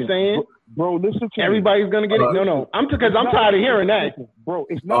everybody's saying. Bro, listen to me. Everybody's gonna get it. No. I'm tired of hearing that. Bro,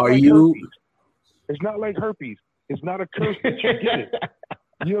 it's not herpes. It's not like herpes. It's not a curse that you get it.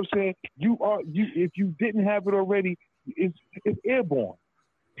 You know what I'm saying? If you didn't have it already, it's airborne.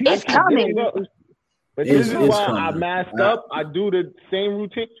 It's coming. But this is why I masked up. I do the same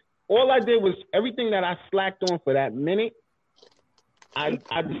routine. All I did was everything that I slacked on for that minute, I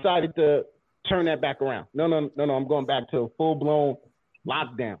decided to turn that back around. No. I'm going back to a full-blown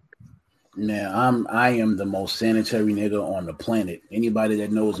lockdown. Now, I am the most sanitary nigga on the planet. Anybody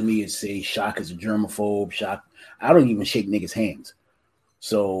that knows me is say Shock is a germaphobe. Shock. I don't even shake niggas' hands.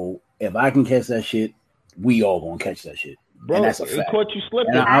 So if I can catch that shit, we all gonna catch that shit. Bro, and that's a it fact. caught you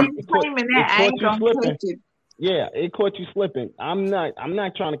slipping. I ain't claiming that. I ain't gonna catch it. Yeah, it caught you slipping. I'm not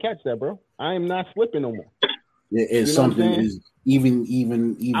trying to catch that, bro. I am not slipping no more. It's something is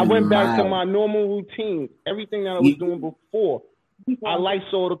even. I went back to my normal routine. Everything that I was doing before. I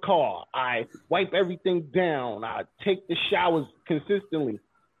Lysol the car. I wipe everything down. I take the showers consistently.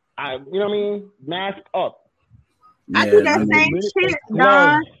 You know what I mean? Mask up. I do that same shit,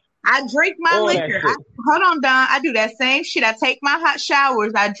 Don. I drink my liquor. Hold on, Don. I do that same shit. I take my hot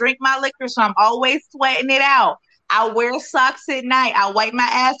showers. I drink my liquor, so I'm always sweating it out. I wear socks at night. I wipe my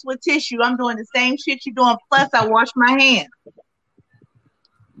ass with tissue. I'm doing the same shit you're doing. Plus, I wash my hands.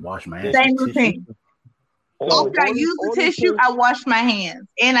 Wash my hands. Same routine. After I use the tissue, I wash my hands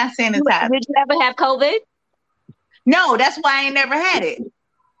and I sanitize. Did you ever have COVID? No, that's why I ain't never had it.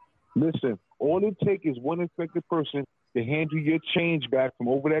 Listen, all it takes is one infected person to hand you your change back from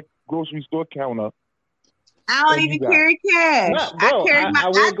over that grocery store counter. I don't even carry cash. No, bro,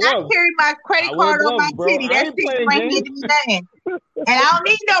 I carry my credit card on my titty. That shit ain't handing me nothing. And I don't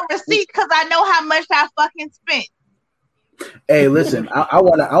need no receipt because I know how much I fucking spent. Hey, listen, I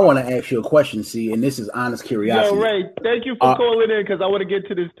wanna ask you a question, see, and this is honest curiosity. Yo, Ray, thank you for calling in because I want to get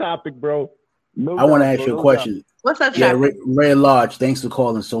to this topic, bro. I want to ask you a question. What's up, yeah, Ray Large, thanks for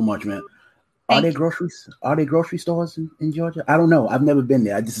calling so much, man. Are there grocery stores in Georgia? I don't know. I've never been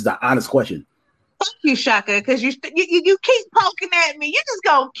there. This is an honest question. Fuck you, Shaka, because you keep poking at me. You just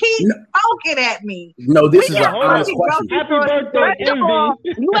gonna keep poking at me. No, this is an honest question. Happy birthday,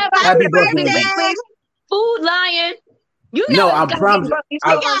 Envy. You ever Happy birthday, Food Lion? You know, I'm proud. We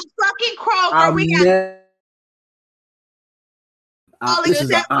got fucking Kroger. We got. This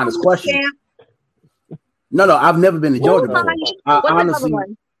is an honest question. No, I've never been to Georgia before. I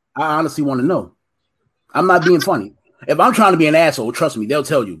honestly want to know. I'm not being funny. If I'm trying to be an asshole, trust me, they'll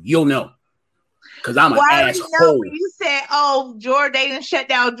tell you. You'll know. Because I'm an asshole. Know when you said, Georgia, they didn't shut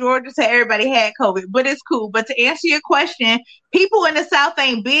down Georgia, so everybody had COVID. But it's cool. But to answer your question, people in the South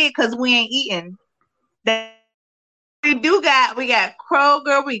ain't big because we ain't eating. We got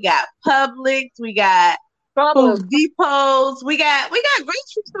Kroger, we got Publix, we got Food Depots, we got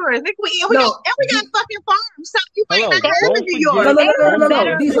grocery stores. We got fucking farms. So you might not have in New York.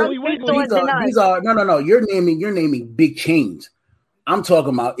 No. You're naming big chains. I'm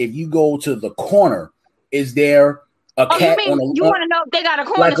talking about if you go to the corner, is there a cat on a? You want to know if they got a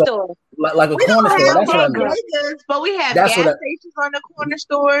corner store? Like a corner store. That's what I mean. But we have gas stations on the corner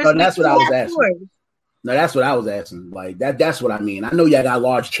stores. No, that's what I was asking. No, that's what I was asking. Like that's what I mean. I know y'all got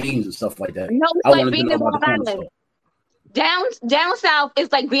large chains and stuff like that. No, it's like being in Long Island. Down south,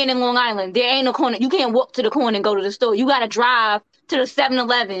 it's like being in Long Island. There ain't no corner. You can't walk to the corner and go to the store. You got to drive to the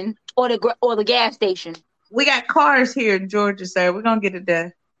 7-Eleven or the gas station. We got cars here in Georgia, sir. We're gonna get it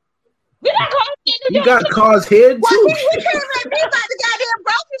done. We got cars here. You got cars here too. Well, we can't let me about the goddamn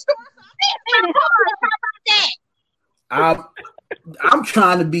grocery store. How about that? I'm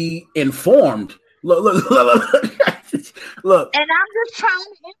trying to be informed. Look. And I'm just trying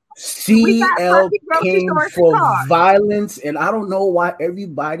to. CL came for violence, and I don't know why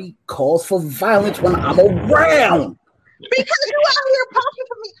everybody calls for violence when I'm around. Because you out here poking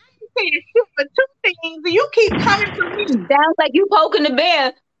for me. I ain't saying shit for two things, and you keep coming for me. Sounds like you poking the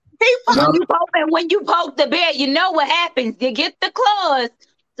bear. When you poke the bear, you know what happens. You get the claws.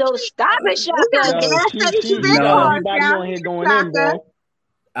 So stop it, Shaka.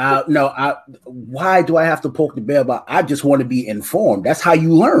 Why do I have to poke the bear? But I just want to be informed. That's how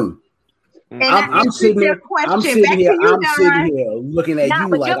you learn. I'm sitting here looking at you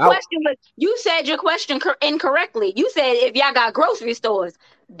like. You said your question incorrectly. You said if y'all got grocery stores,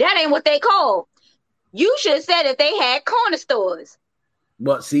 that ain't what they call. You should have said if they had corner stores.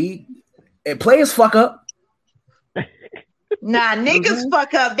 But see, players fuck up. Nah, niggas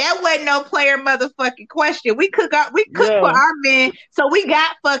fuck up. That wasn't no player motherfucking question. We cook for our men, so we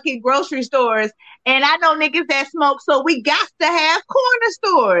got fucking grocery stores. And I know niggas that smoke, so we got to have corner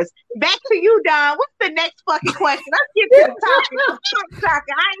stores. Back to you, Don. What's the next fucking question? Let's get to the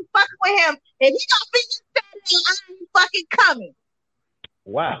topic. I ain't fucking with him. If he gonna be Saturday, I ain't fucking coming.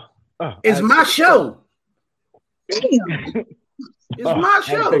 Wow. It's my show. Damn. It's my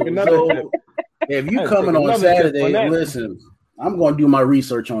show. So if you coming on Saturday, listen, I'm going to do my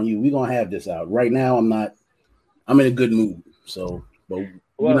research on you. We're going to have this out. Right now, I'm in a good mood. So, but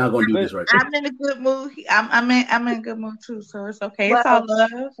we're not going to do this right now. I'm in a good mood. I'm in a good mood too. So it's okay. It's all love.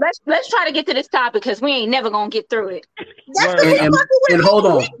 Let's try to get to this topic because we ain't never going to get through it. And hold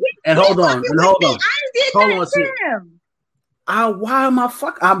on. Hold on. Why am I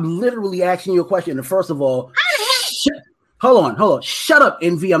I'm literally asking you a question. And first of all, Hold on. Shut up,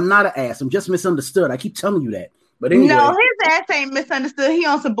 Envy. I'm not an ass. I'm just misunderstood. I keep telling you that. But anyway. No, his ass ain't misunderstood. He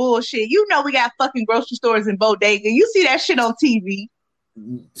on some bullshit. You know we got fucking grocery stores in Bodega. You see that shit on TV.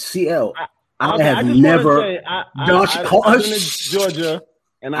 CL, I Okay, have just never wanna say, I've been in Georgia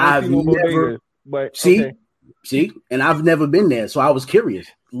and I've seen no bodegas. But see, and I've never been there, so I was curious.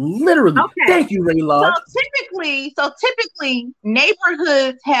 Literally. Okay. Thank you, Ray Lodge. So typically,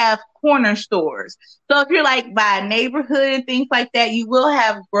 neighborhoods have corner stores. So if you're like by a neighborhood and things like that, you will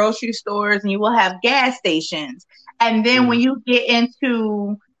have grocery stores and you will have gas stations. And then when you get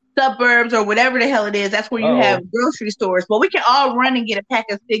into suburbs or whatever the hell it is, that's where you have grocery stores. But we can all run and get a pack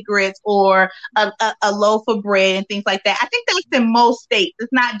of cigarettes or a loaf of bread and things like that. I think that's in most states.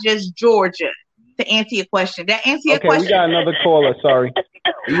 It's not just Georgia. To answer your question. That answer your question? We got another caller. Sorry.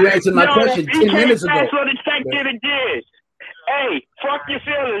 You answered my question 10 minutes ago. That's what it's it is. Hey, fuck your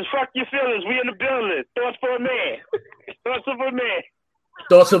feelings. Fuck your feelings. We in the building. Thoughts for a man. Thoughts of a man.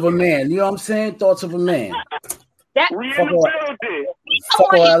 Thoughts of a man. You know what I'm saying? Thoughts of a man. We in the building.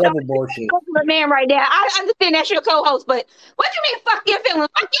 Fuck all that level bullshit. The man right there. I understand that's your co-host, but what do you mean fuck your feelings?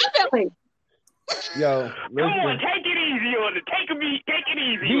 Fuck your feelings. Yo, come on, take it easy on it. Take it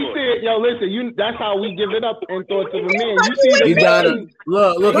easy. He said, "Yo, listen, that's how we give it up in Thoughts of a Man." You see the you gotta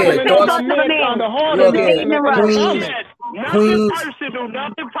look at Thoughts of a Man.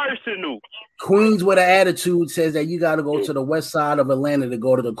 Nothing personal. Queens with an attitude says that you got to go to the west side of Atlanta to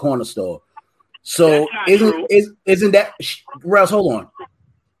go to the corner store. So isn't that Rouse? Hold on,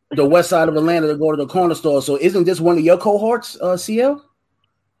 the west side of Atlanta to go to the corner store. So isn't this one of your cohorts, CL?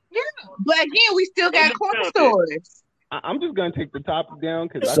 Yeah, but again, we still got corner stores. I'm just gonna take the topic down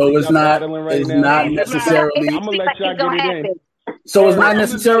because so it's not necessarily. I'm gonna let y'all get it in. So it's not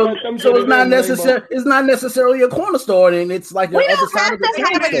necessarily. So it's not necessarily. It's not necessarily a corner store, and it's like the other side of the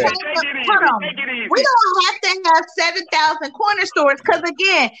corner store. We don't have to have 7,000 corner stores because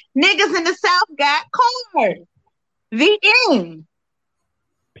again, niggas in the South got cars. The end.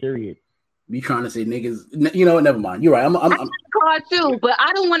 Period. You trying to say niggas? You know what? Never mind. You're right. I'm I got a car too, but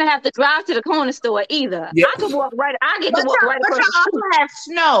I don't want to have to drive to the corner store either. Yeah. I can walk right. I get to walk right across the street. Also have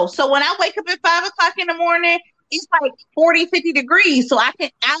snow, so when I wake up at 5 o'clock in the morning, it's like 40, 50 degrees. So I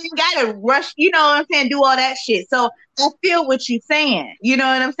ain't gotta rush. You know what I'm saying? Do all that shit. So I feel what you're saying. You know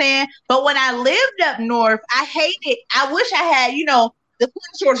what I'm saying? But when I lived up north, I hated. I wish I had. You know, the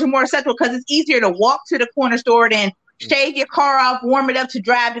corner stores were more accessible because it's easier to walk to the corner store than shave your car off, warm it up to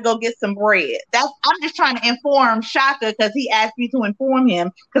drive to go get some bread. I'm just trying to inform Shaka because he asked me to inform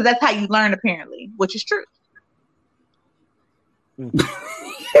him because that's how you learn apparently, which is true.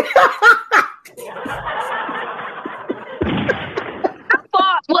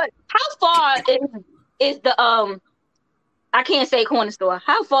 How far is the I can't say corner store.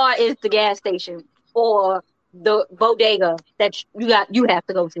 How far is the gas station or the bodega that you have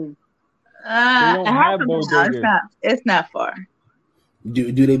to go to? It's not far.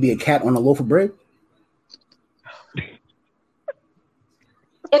 Do they be a cat on a loaf of bread?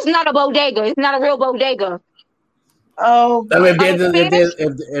 It's not a bodega. It's not a real bodega. Oh, I mean,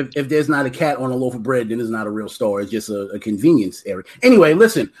 if there's not a cat on a loaf of bread, then it's not a real store. It's just a convenience area. Anyway,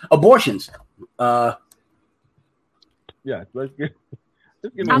 listen, abortions. Yeah, let's get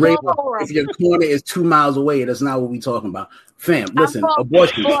if your corner is 2 miles away, that's not what we're talking about. Fam, listen,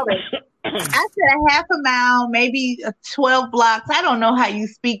 abortions. I said a half a mile, maybe 12 blocks. I don't know how you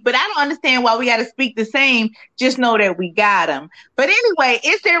speak, but I don't understand why we got to speak the same. Just know that we got them. But anyway,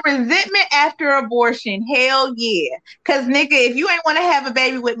 is there resentment after abortion? Hell yeah. Because, nigga, if you ain't want to have a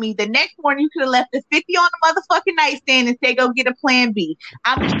baby with me, the next morning you could have left the 50 on the motherfucking nightstand and say, go get a plan B.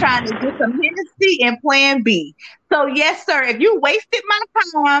 I'm just trying to get some Hennessy and plan B. So, yes, sir, if you wasted my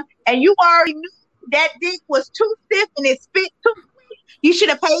time and you already knew that dick was too stiff and it spit too quick, you should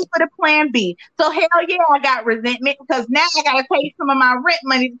have paid for the plan B. So hell yeah, I got resentment because now I got to pay some of my rent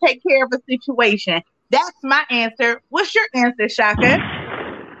money to take care of a situation. That's my answer. What's your answer, Shaka?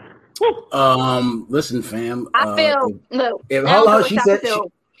 Listen, fam. I feel. Look, hold on. She said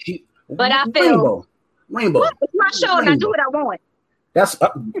she. But I feel. Rainbow. It's my show, and I do what I want. That's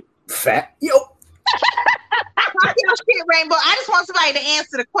fat. Yo. Talk your shit, Rainbow. I just want somebody to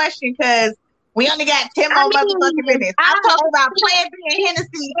answer the question because we only got 10 more motherfucking minutes. I'm talking about Plan B and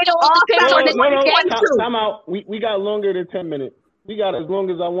Hennessy. Time out. We got longer than 10 minutes. We got as long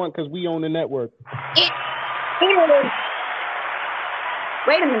as I want because we own the network. Wait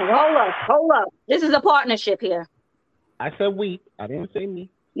a minute. Hold up. This is a partnership here. I said we. I didn't say me.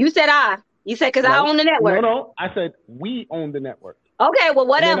 You said I. You said because I own the network. No. I said we own the network. Okay, well,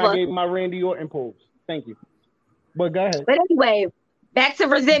 whatever. And then I gave my Randy Orton pose. Thank you. But go ahead. But anyway, Back to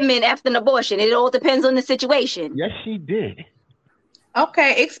resentment after an abortion. It all depends on the situation. Yes, she did.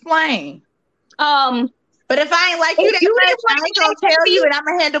 Okay, explain. But if I ain't like you that much, I ain't gonna tell you, and I'm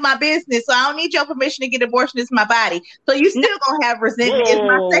gonna handle my business. So I don't need your permission to get abortion. It's my body. So you still gonna have resentment. It's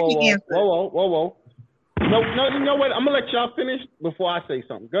my second answer. Whoa. No, you know what? I'm gonna let y'all finish before I say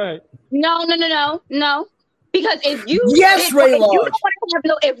something. Go ahead. No. Because if you Yes, Ray Lodge.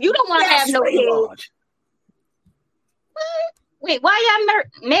 If you don't want to have no kids, wait, why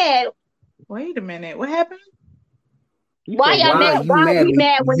y'all mad? Wait a minute, what happened? Why y'all mad? Why are we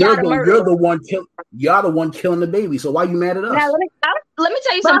mad when y'all murder? You're the one killing the baby. So why you mad at us? Now let me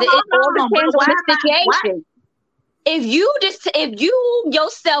tell you something. It all depends on the situation. If you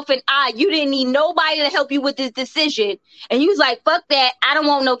yourself and you didn't need nobody to help you with this decision, and you was like, fuck that, I don't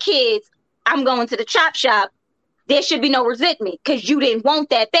want no kids, I'm going to the chop shop, there should be no resentment because you didn't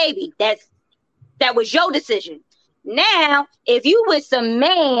want that baby. That was your decision. Now, if you with some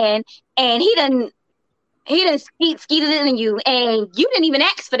man and he done skeeted in you and you didn't even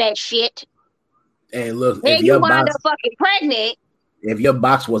ask for that shit. Hey, look, and you wind up fucking pregnant. If your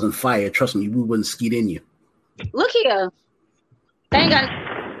box wasn't fire, trust me, we wouldn't skeet in you. Look here. Thank God.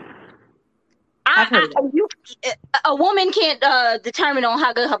 A woman can't determine on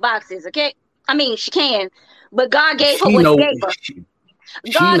how good her box is, okay? I mean, she can, but God gave her what he gave her.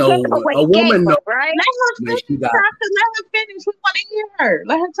 God gave her what he gave her, right? Let her finish. We want to hear her.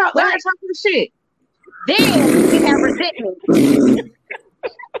 Let her talk. Let her talk the shit. Then you have resentment.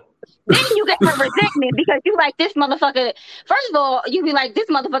 Then you get her resentment because you like this motherfucker. First of all, you be like, this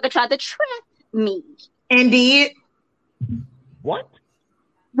motherfucker tried to trap me. And did. What?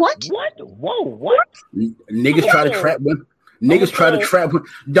 Whoa, what? Niggas try to trap women. Niggas try to trap women.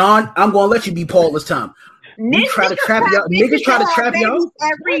 Don, I'm gonna let you be Paul this time. We try to trap y'all. Niggas try to trap y'all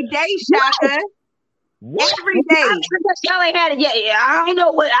every day, Shaka. Every day. Y'all ain't had it yet. I don't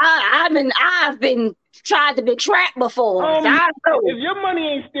know what I've been tried to be trapped before. So I don't know. If your money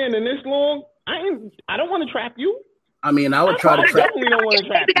ain't standing this long, I don't want to trap you. I mean, I would try to trap. Definitely don't want to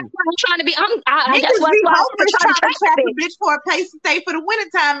trap you. That's what I'm trying to be. Niggas be homeless trying to trap a bitch for a place to stay for the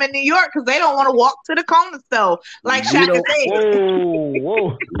wintertime in New York because they don't want to walk to the corner store. Like Shaka said.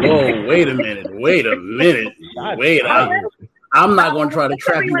 Whoa, wait a minute. I'm not going to try to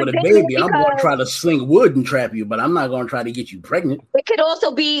trap you with a baby. I'm going to try to sling wood and trap you, but I'm not going to try to get you pregnant. It could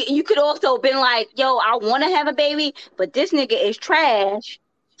also be, you could also been like, yo, I want to have a baby, but this nigga is trash.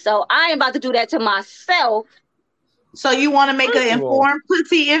 So I ain't about to do that to myself. So you want to make an informed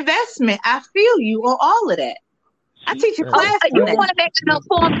pussy investment. I feel you on all of that. I teach a class. You want to make an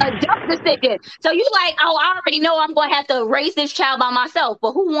informed adult decision. So you like, I already know I'm going to have to raise this child by myself.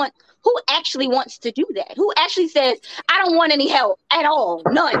 But who actually wants to do that? Who actually says, I don't want any help at all?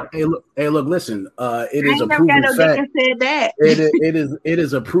 None. Hey, look, listen. It is a proven fact. It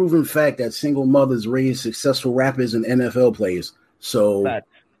is a proven fact that single mothers raise successful rappers and NFL players. So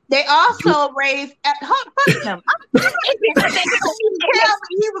they also raised fuck him. He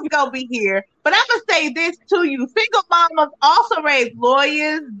was gonna be here. But I'm gonna say this to you. Single mamas also raise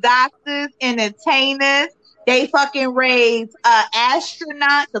lawyers, doctors, entertainers. They fucking raise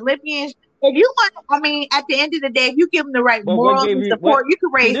astronauts, Olympians. If you want, at the end of the day, if you give them the right morals and support, you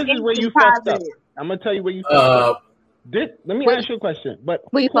can raise anything. This is where you fucked up. I'm gonna tell you where you fucked up. Let me ask you a question. But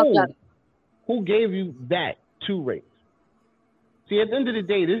who gave you that to raise? See, at the end of the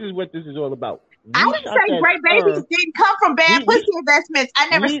day, this is what this is all about. I didn't say great babies didn't come from bad pussy investments. I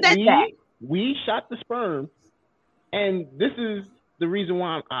never said that. We shot the sperm, and this is the reason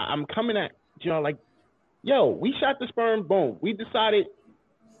why I'm coming at y'all like, yo, we shot the sperm, boom. We decided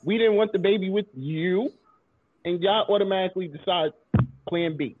we didn't want the baby with you, and y'all automatically decide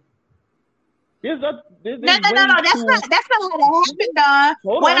plan B. No. That's not how that happened, Don.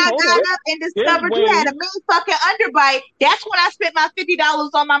 When I got up and discovered you had a mean fucking underbite, that's when I spent my $50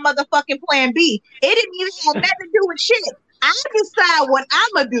 on my motherfucking plan B. It didn't even have nothing to do with shit. I decide what I'm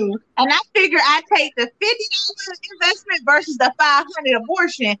gonna do, and I figure I take the $50 investment versus the $500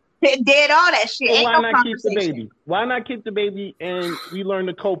 abortion. Dead all that shit. So why not keep the baby? Why not keep the baby and we learn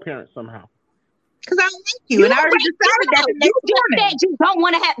to co-parent somehow? Because I don't like you, and I already decided that. You just said you don't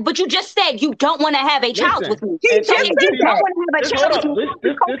want to have, but you just said you don't want to have a child with me. You don't want to have a child with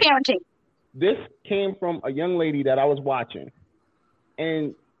me. Co-parenting. This came from a young lady that I was watching,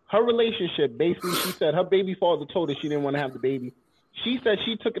 and her relationship, basically, she said her baby father told her she didn't want to have the baby. She said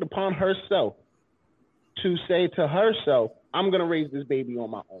she took it upon herself to say to herself, I'm going to raise this baby on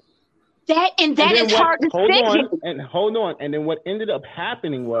my own. That is hard decision. Hold on. And then what ended up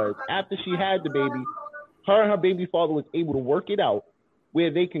happening was after she had the baby, her and her baby father was able to work it out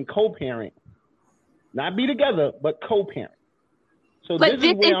where they can co-parent. Not be together, but co-parent. So this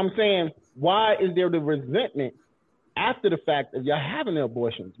is where I'm saying, why is there the resentment after the fact of y'all having the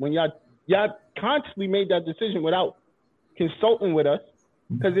abortions when y'all consciously made that decision without consulting with us?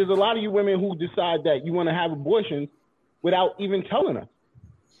 Because there's a lot of you women who decide that you want to have abortions without even telling us.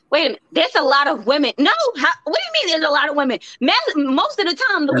 Wait a minute. There's a lot of women. No, what do you mean there's a lot of women? Men, most of the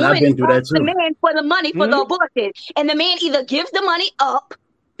time, the woman asks the man for the money for the abortion. And the man either gives the money up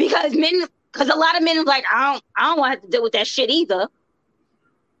because a lot of men are like, I don't want to have to deal with that shit either.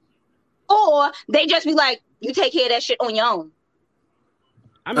 Or they just be like, you take care of that shit on your own.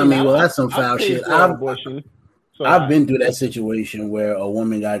 I mean, well, that's some foul shit. I've been through that situation where a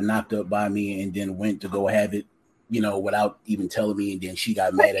woman got knocked up by me and then went to go have it, without even telling me, and then she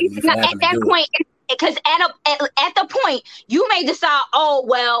got mad at me for having to do it. Because at the point, you may decide, oh,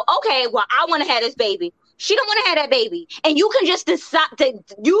 well, okay, well, I want to have this baby. She don't want to have that baby. And you can just decide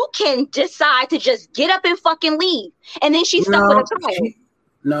to just get up and fucking leave. And then she's stuck with a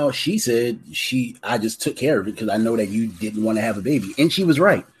child. She said I just took care of it because I know that you didn't want to have a baby. And she was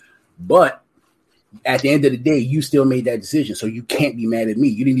right. But at the end of the day, you still made that decision. So you can't be mad at me.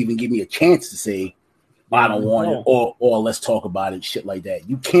 You didn't even give me a chance to say, I don't want it, or let's talk about it, shit like that.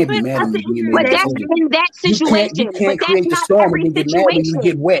 You can't be mad at me when you made that decision. In that situation. You can't create the storm and then get mad when you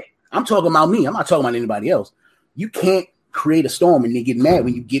get wet. I'm talking about me. I'm not talking about anybody else. You can't create a storm and then get mad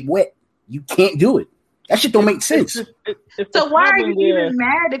when you get wet. You can't do it. That shit don't make sense. So why are you even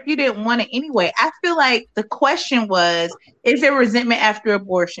mad if you didn't want it anyway? I feel like the question was, is there resentment after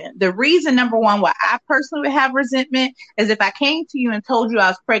abortion? The reason, number one, why I personally would have resentment is if I came to you and told you I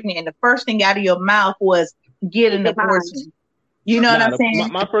was pregnant and the first thing out of your mouth was get an abortion. You know what I'm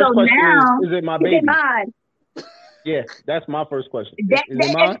saying? My first question is it my baby? Is it mine? Yeah, that's my first question.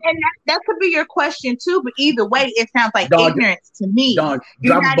 That could be your question too, but either way, it sounds like ignorance to me.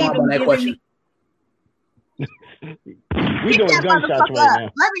 You're not even on that question. We doing gunshots right now.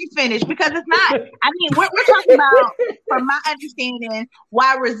 Let me finish because it's not. I mean, we're talking about, from my understanding,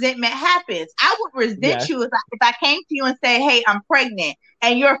 why resentment happens. I would resent you if I came to you and say, "Hey, I'm pregnant,"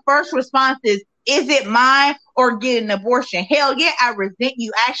 and your first response is it mine or get an abortion? Hell yeah, I resent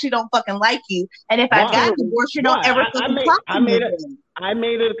you. I actually don't fucking like you, and if I got an abortion, don't ever fucking talk to me. I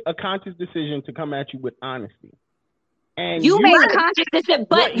made a conscious decision to come at you with honesty. And you made a conscious decision,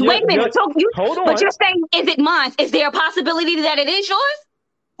 but wait a minute. Hold on. But you're saying, is it mine? Is there a possibility that it is yours?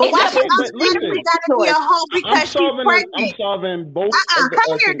 But why should automatically gotta be a hoe because she's pregnant? I'm solving both.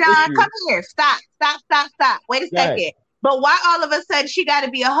 Come here, Don. Come here. Stop. Wait a second. But why all of a sudden she got to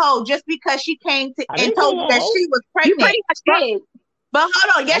be a hoe just because she came to and told you that she was pregnant? You pretty much did. But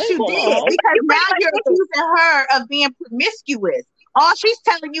hold on, yes you did, because now you're accusing her of being promiscuous. All she's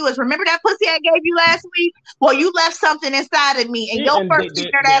telling you is, remember that pussy I gave you last week? Well, you left something inside of me, and your first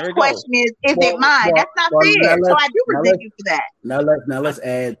ignorant ass question is it mine? That's not fair. So I do resent you for that. Now let's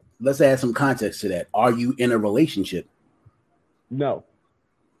add some context to that. Are you in a relationship? No.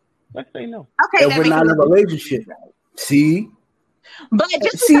 Let's say no. Okay. If we're not in a relationship, see. But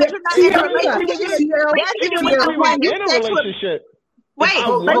just because you're not in a relationship, Wait, but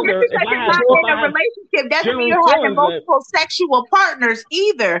just because you're not in a relationship doesn't mean you're having multiple sexual partners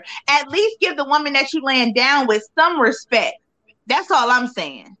either. At least give the woman that you laying down with some respect. That's all I'm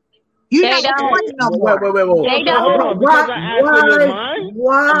saying. You don't want no more. Wait. They don't. Why?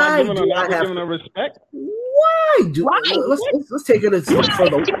 Am I giving her respect? Let's take it a step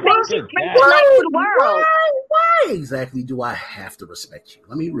further. Why exactly do I have to respect you?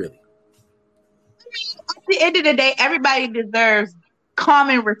 I mean, really. At the end of the day, everybody deserves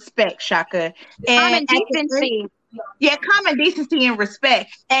common respect, Shaka. And common decency. Common decency and respect.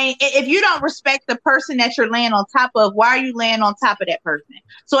 And if you don't respect the person that you're laying on top of, why are you laying on top of that person?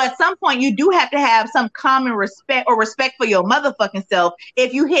 So at some point, you do have to have some common respect or respect for your motherfucking self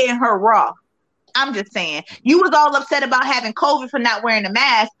if you hitting her raw. I'm just saying. You was all upset about having COVID for not wearing a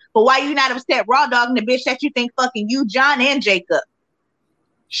mask, but why you not upset raw dogging the bitch that you think fucking you, John, and Jacob?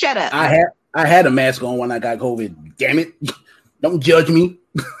 Shut up. I had a mask on when I got COVID. Damn it. Don't judge me.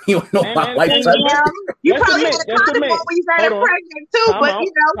 You don't know my life. You probably had a condom on when you got pregnant too, but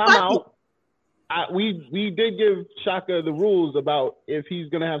fuck it. We did give Shaka the rules about if he's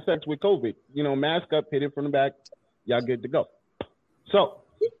gonna have sex with COVID. Mask up, hit it from the back, y'all good to go. So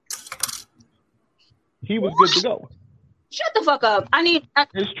he was good to go. Shut the fuck up.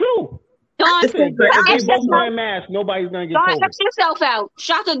 It's true. Don, if they both wear masks, nobody's gonna get COVID. Don, check yourself out.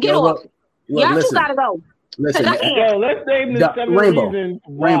 Shaka, get off. Y'all two gotta go. Listen, let's name the 7 reasons.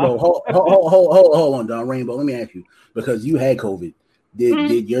 Rainbow, hold on, Don. Rainbow, let me ask you, because you had COVID.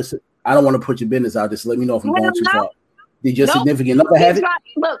 Did your? I don't want to put your business out. Just let me know if I'm going too far. Did your significant other have it?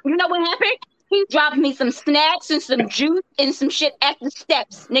 Look, you know what happened? he dropped me some snacks and some juice and some shit at the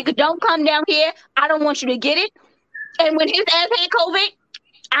steps. Nigga, don't come down here. I don't want you to get it. And when his ass had COVID,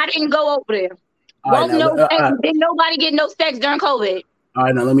 I didn't go over there. Didn't nobody get no sex during COVID. All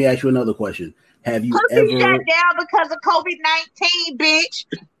right, now let me ask you another question. Have you Pussy ever shut down because of COVID-19, bitch?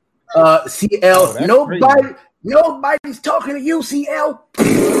 CL? Nobody's talking to you, CL.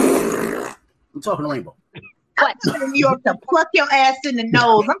 I'm talking to Rainbow. I'm telling you to pluck your ass in the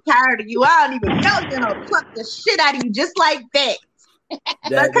nose. I'm tired of you. I don't even know you're gonna pluck the shit out of you just like that.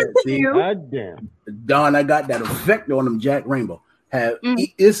 God damn. Don, I got that effect on them, Jack Rainbow.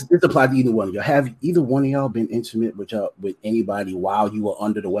 This applies to either one of you. Have either one of y'all been intimate with anybody while you were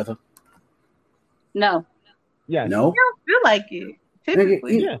under the weather? No. Yeah. No? I don't feel like it.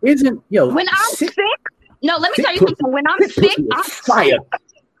 Typically. When I'm sick, no, let me tell you something. When I'm sick, I'm fire.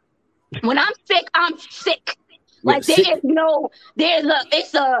 When I'm sick, I'm sick. Like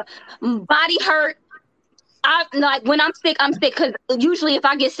it's a body hurt. When I'm sick, because usually if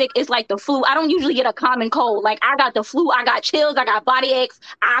I get sick, it's like the flu. I don't usually get a common cold. Like I got the flu, I got chills, I got body aches,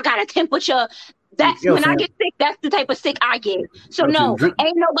 I got a temperature. That's when I get sick. That's the type of sick I get. So no,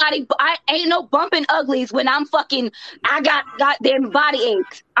 ain't no bumping uglies when I'm fucking. I got them body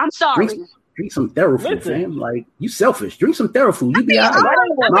aches. I'm sorry. Drink some Therafood, fam. Like you selfish. Drink some Therafood. You be all right.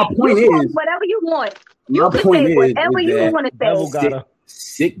 My point is, whatever you want. You can say whatever you want to say.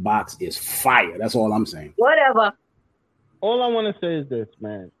 Sick box is fire. That's all I'm saying. Whatever. All I want to say is this,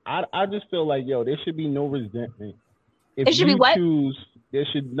 man. I just feel like, there should be no resentment. It should be what? There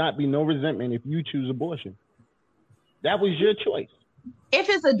should not be no resentment if you choose abortion. That was your choice. If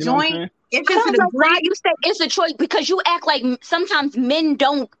it's a joint, if I don't know why you say it's a choice, because you act like sometimes men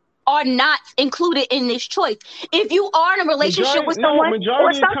are not included in this choice. If you are in a relationship with someone,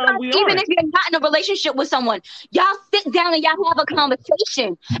 or sometimes even if you're not in a relationship with someone, y'all sit down and y'all have a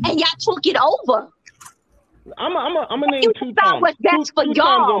conversation and y'all talk it over. I'm gonna name two times. Two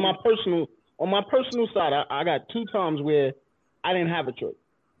times on my personal side. I got 2 times where I didn't have a choice.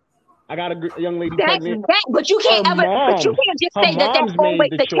 I got a young lady pregnant. But you can't just say that that's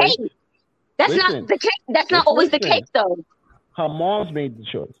always the case. That's not the case. That's not always the case, though. Her mom's made the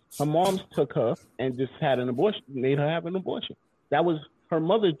choice. Her mom's took her and just had an abortion, made her have an abortion. That was her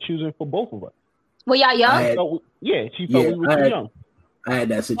mother choosing for both of us. Well, y'all young? She felt we were too young. I had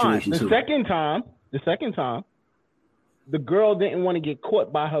that situation too. The second time, the girl didn't want to get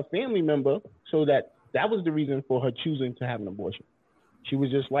caught by her family member, so that was the reason for her choosing to have an abortion. She was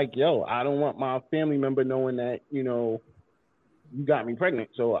just like, I don't want my family member knowing that, you got me pregnant,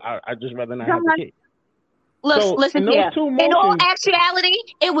 so I just rather not have the kid. Listen here. In all actuality,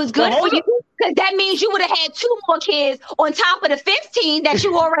 it was good for you, because that means you would have had 2 more kids on top of the 15 that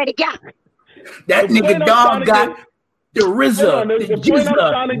you already got. That nigga dog got the RZA, the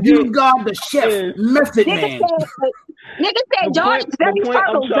Jizza, you got the chef, Method Man. Nigga said George is very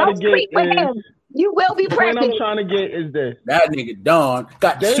fertile. Don't sleep with him. You will be pregnant. The point I'm trying to get is this. That nigga Don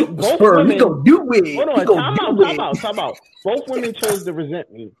got the super sperm. He gonna do it. Hold on, time out. Both women chose to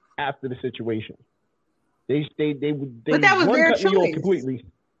resent me after the situation. They but that was their choice. Completely.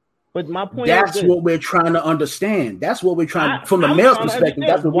 But my point is this. What we're trying to understand. That's what we're trying from the male perspective.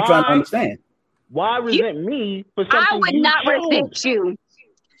 That's what we're trying to understand. Why resent me for something I would not resent you.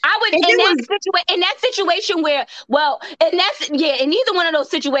 I would in that situation where, and neither one of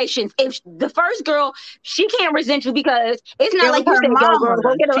those situations, if the first girl, she can't resent you because it's not like you said,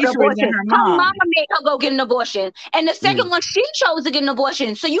 go get an abortion. Her mama made her go get an abortion. And the second one, she chose to get an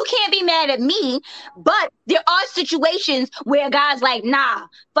abortion. So you can't be mad at me. But there are situations where a guy's like, nah,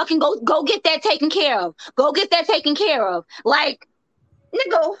 fucking go get that taken care of. Go get that taken care of. Like,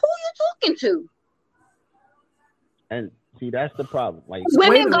 nigga, who you talking to? And see, that's the problem. Like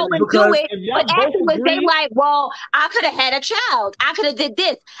women go and do it, but afterwards they like, well, I could have had a child. I could have did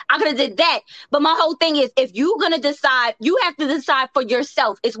this. I could have did that. But my whole thing is, if you're gonna decide, you have to decide for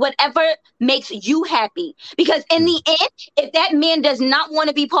yourself. It's whatever makes you happy. Because in the end, if that man does not want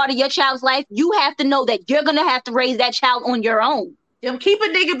to be part of your child's life, you have to know that you're gonna have to raise that child on your own. Them keep a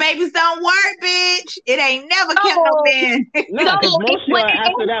nigga babies don't work, bitch. It ain't never kept no man. No, because most y'all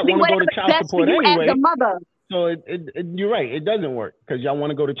after that want to go to child support anyway. As the mother. So you're right. It doesn't work because y'all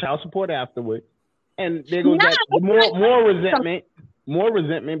want to go to child support afterwards, and there goes that more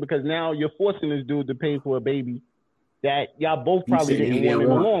resentment because now you're forcing this dude to pay for a baby that y'all both probably didn't want in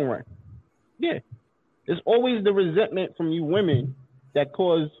the long run. Yeah, it's always the resentment from you women that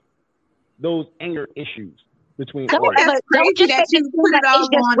cause those anger issues between. Don't just say it's just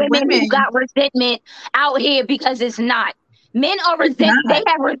women who got resentment out here because it's not. Men are They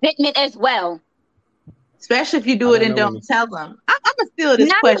have resentment as well. Especially if you do it and don't tell them. I'm gonna steal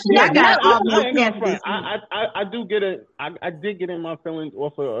this question. I got all my candidates. I do get it. I did get in my feelings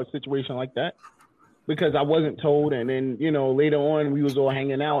off of a situation like that because I wasn't told, and then later on we was all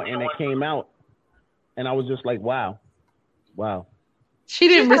hanging out, and it came out, and I was just like, wow. She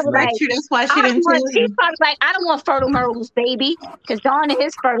didn't respect you. That's why she didn't tell you. She's probably like, I don't want Fertile Myrtle's baby because Don and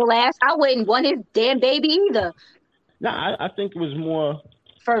his fertile ass. I wouldn't want his damn baby either. No, I think it was more.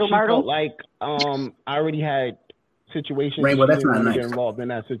 Fertile Myrtle. Felt like I already had situations. Rainbow, that's not nice. Get involved in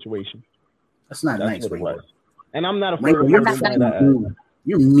that situation. That's not nice, Rainbow. And I'm not a Rainbow.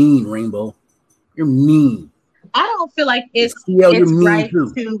 You're mean, Rainbow. You're mean. I don't feel like it's right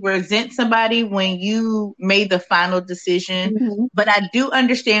to resent somebody when you made the final decision. Mm-hmm. But I do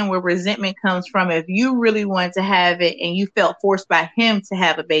understand where resentment comes from. If you really wanted to have it and you felt forced by him to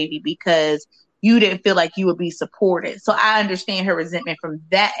have a baby because you didn't feel like you would be supported. So I understand her resentment from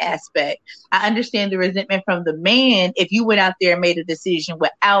that aspect. I understand the resentment from the man if you went out there and made a decision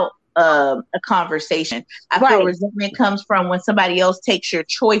without a conversation. I feel resentment comes from when somebody else takes your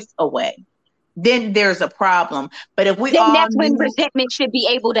choice away. Then there's a problem. But if we all that's when resentment should be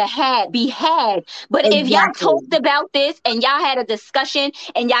able to be had. But if y'all talked about this and y'all had a discussion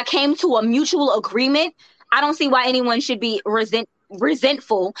and y'all came to a mutual agreement, I don't see why anyone should be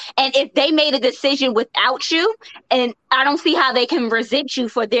resentful. And if they made a decision without you, and I don't see how they can resent you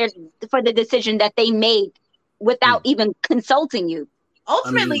for the decision that they made without even consulting you.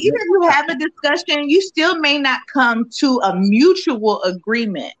 Ultimately, even if you have a discussion, you still may not come to a mutual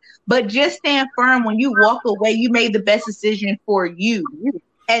agreement. But just stand firm when you walk away, you made the best decision for you.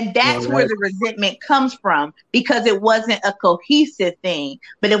 And that's where the resentment comes from, because it wasn't a cohesive thing.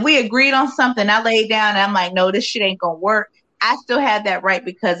 But if we agreed on something, I laid down and I'm like, no, this shit ain't gonna work. I still have that right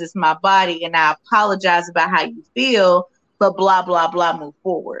because it's my body, and I apologize about how you feel, but blah, blah, blah, move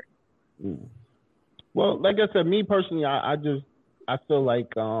forward. Well, like I said, me personally, I feel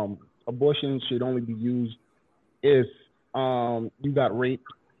like abortion should only be used if you got raped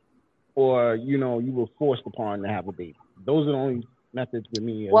or, you were forced upon to have a baby. Those are the only methods with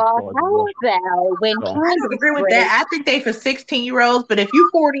me. Well, how about when I don't agree with that. I think they for 16-year-olds, but if you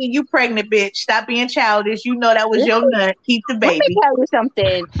 40 and you pregnant, bitch, stop being childish. You know that was your nut. Keep the baby. Let me tell you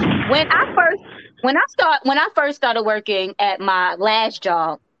something. When I first started working at my last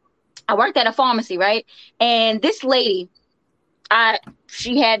job, I worked at a pharmacy, right? And this lady,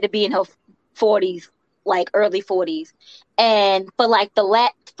 she had to be in her 40s, like early 40s. And for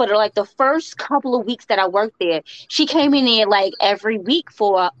the first couple of weeks that I worked there, she came in there like every week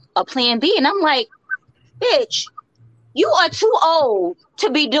for a plan B. And I'm like, bitch, you are too old to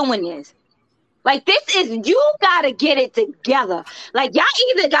be doing this. Like, you gotta get it together. Like, y'all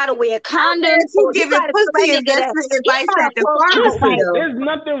either gotta wear condoms or you gotta pussy investment advice at the pharmacy. There's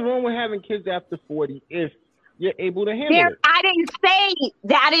nothing wrong with having kids after 40 if you're able to handle it. I didn't say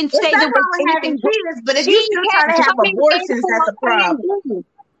that. I didn't say there was anything kids, but if you still trying to have abortions, that's a problem.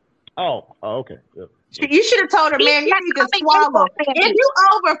 Oh, okay. Yeah. You should have told her, man, you need to swallow. If you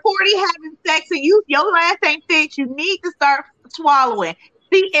over 40 having sex and your ass ain't fixed, you need to start swallowing.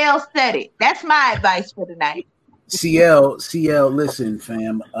 CL said it. That's my advice for tonight. CL, listen,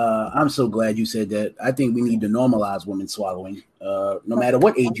 fam. I'm so glad you said that. I think we need to normalize women swallowing, no matter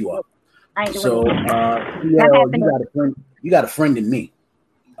what age you are. So, CL, you got a friend in me.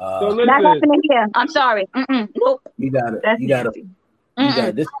 Not happening here. I'm sorry. Nope. You got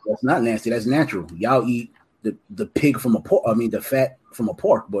this. That's not nasty. That's natural. Y'all eat the pig from a pork. I mean, the fat from a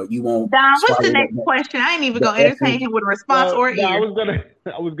pork, but you won't. Don, what's the next question? I ain't even gonna entertain him with a response or ear. I was gonna.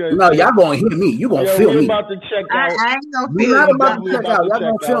 No, y'all gonna hear me. You gonna feel me. About to check out. I ain't gonna feel. You're not about to check out. Y'all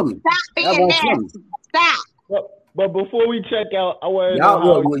gonna feel me. Stop being nasty. Stop. But before we check out, I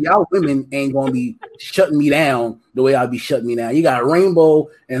want y'all women ain't gonna be shutting me down the way I'll be shutting me down. You got Rainbow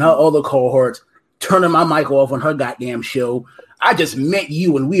and her other cohorts turning my mic off on her goddamn show. I just met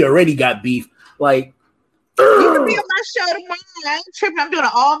you and we already got beef. Like, you can be on my show tomorrow. I ain't tripping. I'm doing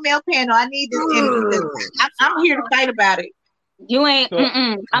an all-male panel. I need this. I'm here to fight about it. You ain't. So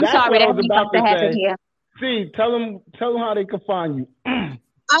I'm sorry. That ain't supposed to happen here. See, tell them how they can find you.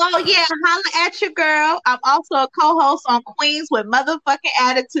 Oh yeah, holla at your girl. I'm also a co-host on Queens with Motherfucking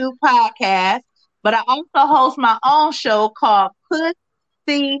Attitude podcast, but I also host my own show called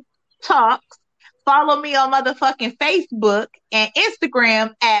Pussy Talks. Follow me on motherfucking Facebook and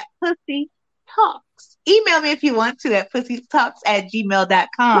Instagram at Pussy Talks. Email me if you want to at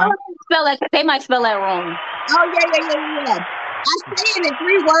pussytalks@gmail.com. Spell it. They might spell that wrong. Oh yeah. I say it in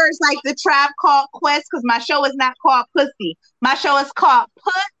 3 words like the Tribe Called Quest because my show is not called Pussy. My show is called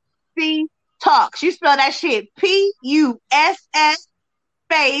Pussy Talks. You spell that shit Puss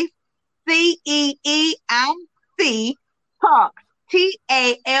space CEEMC Talks.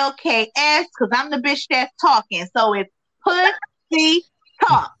 TALKS, because I'm the bitch that's talking. So it's Pussy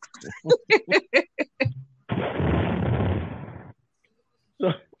Talks.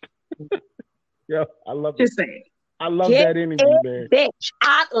 Yo, I love Just it. saying. I love Get that energy, it, man. bitch.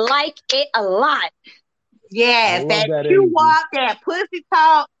 I like it a lot. Yes, I love that that Q energy. walk, that pussy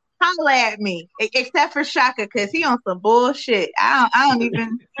talk, holla at me. Except for Shaka, because he on some bullshit. I don't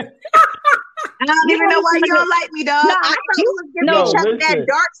even know why you don't like me, dog. No, I thought you you was giving Yo, Chuck that listen.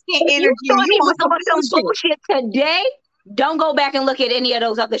 dark skin If energy. you thought and he you was on doing some some bullshit today, don't go back and look at any of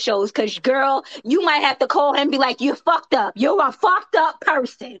those other shows, because, girl, you might have to call him and be like, you're fucked up. You're a fucked up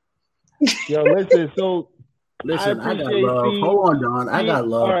person. Yo, listen. So Listen, I got appreciate love. the- Hold on, Don. I got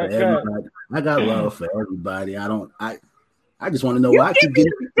love all right, for go ahead. everybody. I got love for everybody. I just want to know You why I give keep me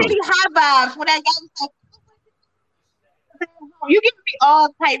getting some city high vibes when that guy was like, you give me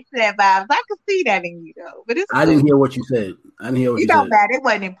all types of that vibes. I can see that in you though. But it's I didn't hear what you said. I didn't hear what you you don't said. matter. It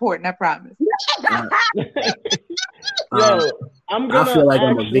wasn't important, I promise. Yo, I'm I gonna feel like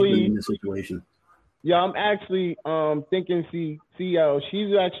I'm a victim actually. in this situation. Yeah, I'm actually thinking CL.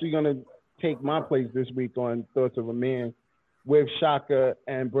 She's actually gonna take my place this week on Thoughts of a Man with Shaka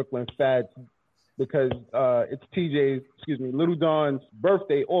and Brooklyn Fats, because it's Little Don's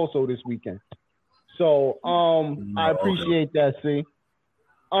birthday also this weekend. So I appreciate that, C.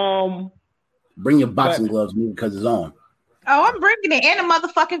 Bring your boxing gloves, me, because it's on. Oh, I'm bringing it and a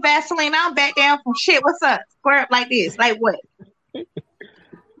motherfucking Vaseline. I don't back down from shit. What's up? Square up like this. Like what? Yo,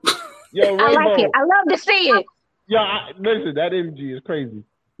 Rainbow. I like it. I love to see it. Yeah, listen, that energy is crazy.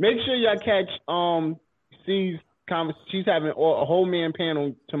 Make sure y'all catch C's conversation. She's having a whole man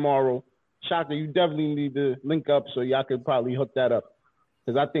panel tomorrow. Shaka, you definitely need to link up so y'all could probably hook that up,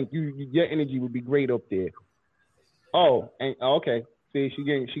 because I think your energy would be great up there. Oh, and okay. See, she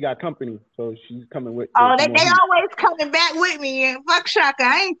got company, so she's coming with. Oh, they always coming back with me. And fuck Shaka,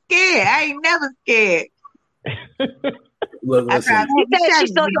 I ain't scared. I ain't never scared. Look, listen. She said she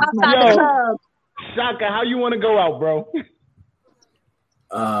saw you outside the club. Shaka, how you want to go out, bro?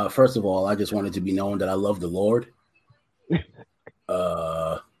 First of all, I just wanted to be known that I love the Lord. He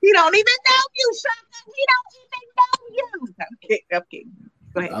don't even know you, Shaka. He don't even know you. I'm kidding.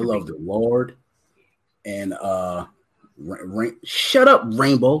 Go ahead. I love the Lord, and shut up,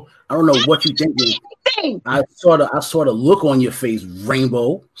 Rainbow. I don't know what you think. I sort of look on your face,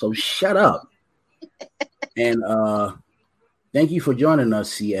 Rainbow. So shut up. And thank you for joining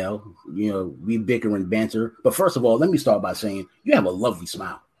us, CL. You know, we bicker and banter. But first of all, let me start by saying you have a lovely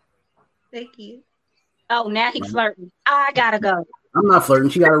smile. Thank you. Oh, now he's flirting. I gotta go. I'm not flirting.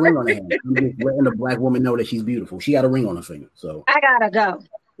 She got a ring on her hand. I'm just letting the black woman know that she's beautiful. She got a ring on her finger. So I gotta go.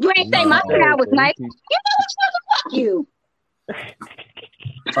 You ain't say my smile was nice. You know what? Fuck you.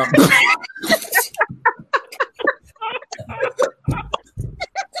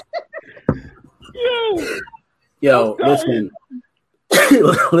 Yo, listen.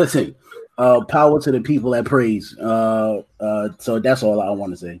 Listen. Power to the people that praise. So that's all I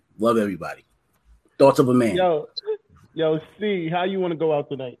want to say. Love everybody. Thoughts of a Man. Yo, C, how you want to go out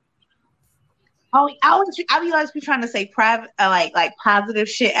tonight? Oh, I always be trying to say private, like positive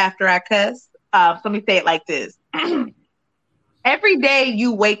shit after I cuss. Let me say it like this: every day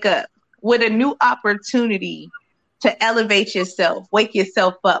you wake up with a new opportunity to elevate yourself, wake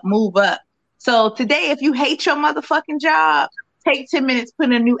yourself up, move up. So today, if you hate your motherfucking job, take 10 minutes, put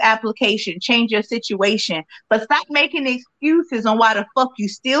in a new application, change your situation, but stop making excuses on why the fuck you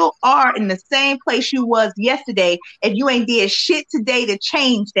still are in the same place you was yesterday if you ain't did shit today to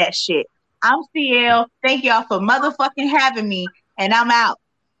change that shit. I'm CL. Thank y'all for motherfucking having me, and I'm out.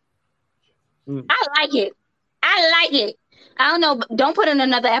 I like it. I don't know. Don't put in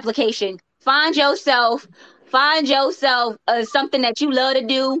another application. Find yourself something that you love to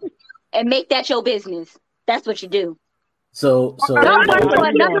do and make that your business. That's what you do. So don't work for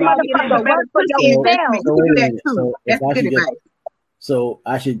another motherfucker. Work for yourself. So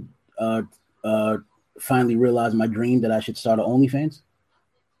I should finally realize my dream that I should start an OnlyFans.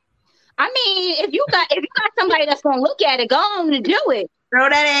 I mean, if you got somebody that's gonna look at it, go on and do it. Throw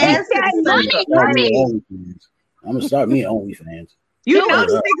that ass. Money. I'm gonna start me an OnlyFans. You know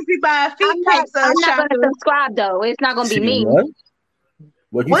these niggas be buying feet pics. I'm not gonna subscribe though. It's not gonna be me.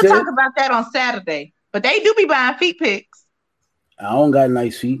 What you we'll said? talk about that on Saturday. But they do be buying feet pics. I don't got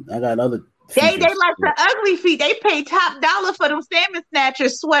nice feet. I got other. They like the ugly feet. They pay top dollar for them salmon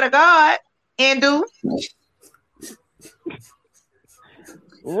snatchers. Swear to God, and do.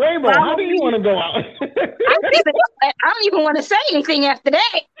 Rainbow, how do you want to go out? I don't even want to say anything after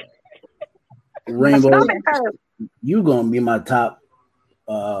that. Rainbow, you gonna be my top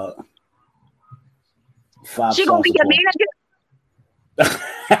She gonna be your manager.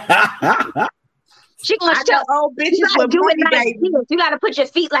 She gonna show old bitches you gotta with do money, it like baby. this. You gotta put your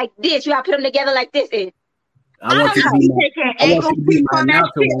feet like this. You gotta put them together like this. I want you to be be taking I want angle you to be peep my on that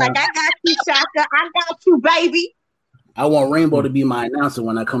announcer shit. when Like, I got you, Shaka. I got you, baby. I want Rainbow to be my announcer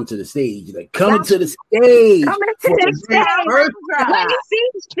when I come to the stage. Like, coming to the stage. Coming to for the great stage. birthday. Let me see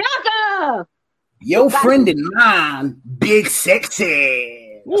Shaka. Your friend and mine, Big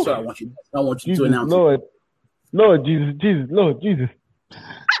Sexy. That's what I want you. I want you to announce. Lord Jesus.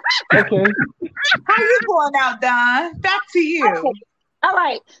 Okay. How you going out, Don? Back to you. All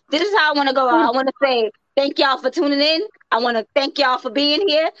right. This is how I want to go out. I want to say thank y'all for tuning in. I want to thank y'all for being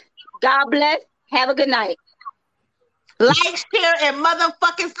here. God bless. Have a good night. Like, share, and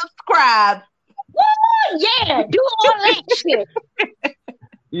motherfucking subscribe. Woo! Yeah, do all that shit.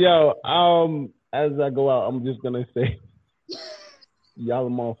 Yo, as I go out, I'm just gonna say, y'all are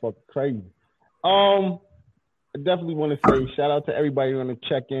motherfucking crazy. I definitely want to say shout out to everybody on the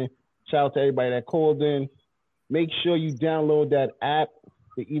check-in. Shout out to everybody that called in. Make sure you download that app,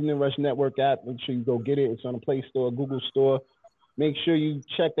 the Evening Rush Network app. Make sure you go get it. It's on the Play Store, Google Store. Make sure you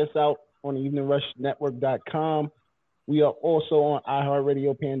check us out on eveningrushnetwork.com. We are also on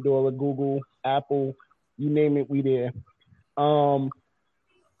iHeartRadio, Pandora, Google, Apple, you name it, we there.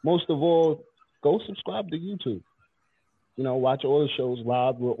 Most of all, go subscribe to YouTube. You know, watch all the shows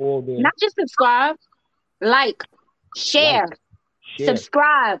live. We're all there. Not just subscribe, like, share,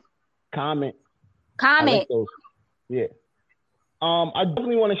 subscribe, comment. I like those. Yeah. I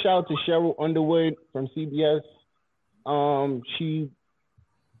definitely want to shout out to Cheryl Underwood from CBS. She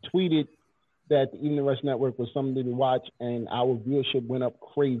tweeted that the Evening Rush Network was something to watch, and our viewership went up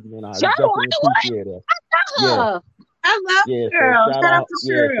crazy, and I definitely appreciate it. Yeah. I love Cheryl. Shout out to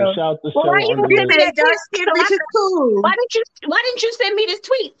Cheryl. Shout out to Well, why Cheryl you Underwood. send me that Dark skin bitch is cool. Why didn't you send me this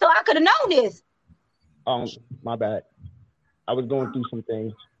tweet so I could have known this? My bad. I was going through some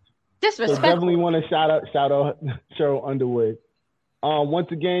things. Disrespectful. So definitely want to shout out Cheryl Underwood.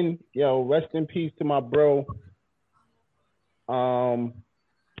 Once again, rest in peace to my bro.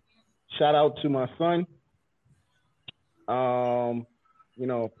 Shout out to my son.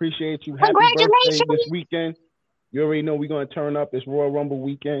 Appreciate you. Happy birthday this weekend. You already know we're gonna turn up. It's Royal Rumble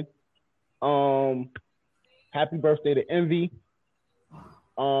weekend. Happy birthday to Envy.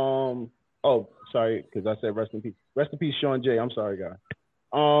 Sorry, because I said rest in peace. Rest in peace, Sean J. I'm sorry, guys.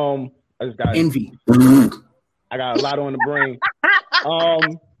 I just got Envy. I got a lot on the brain.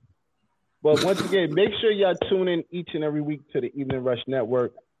 But once again, make sure y'all tune in each and every week to the Evening Rush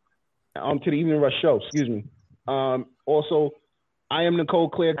Network. To the Evening Rush Show, excuse me. Also, I Am Nicole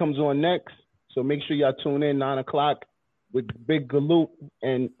Claire comes on next. So make sure y'all tune in 9 o'clock with Big Galoot,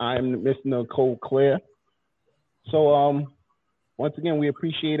 and I am Miss Nicole Claire. So once again, we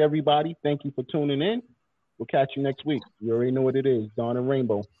appreciate everybody. Thank you for tuning in. We'll catch you next week. You already know what it is. Dawn and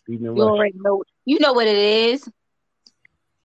Rainbow. Evening Rush. You already know. You know what it is.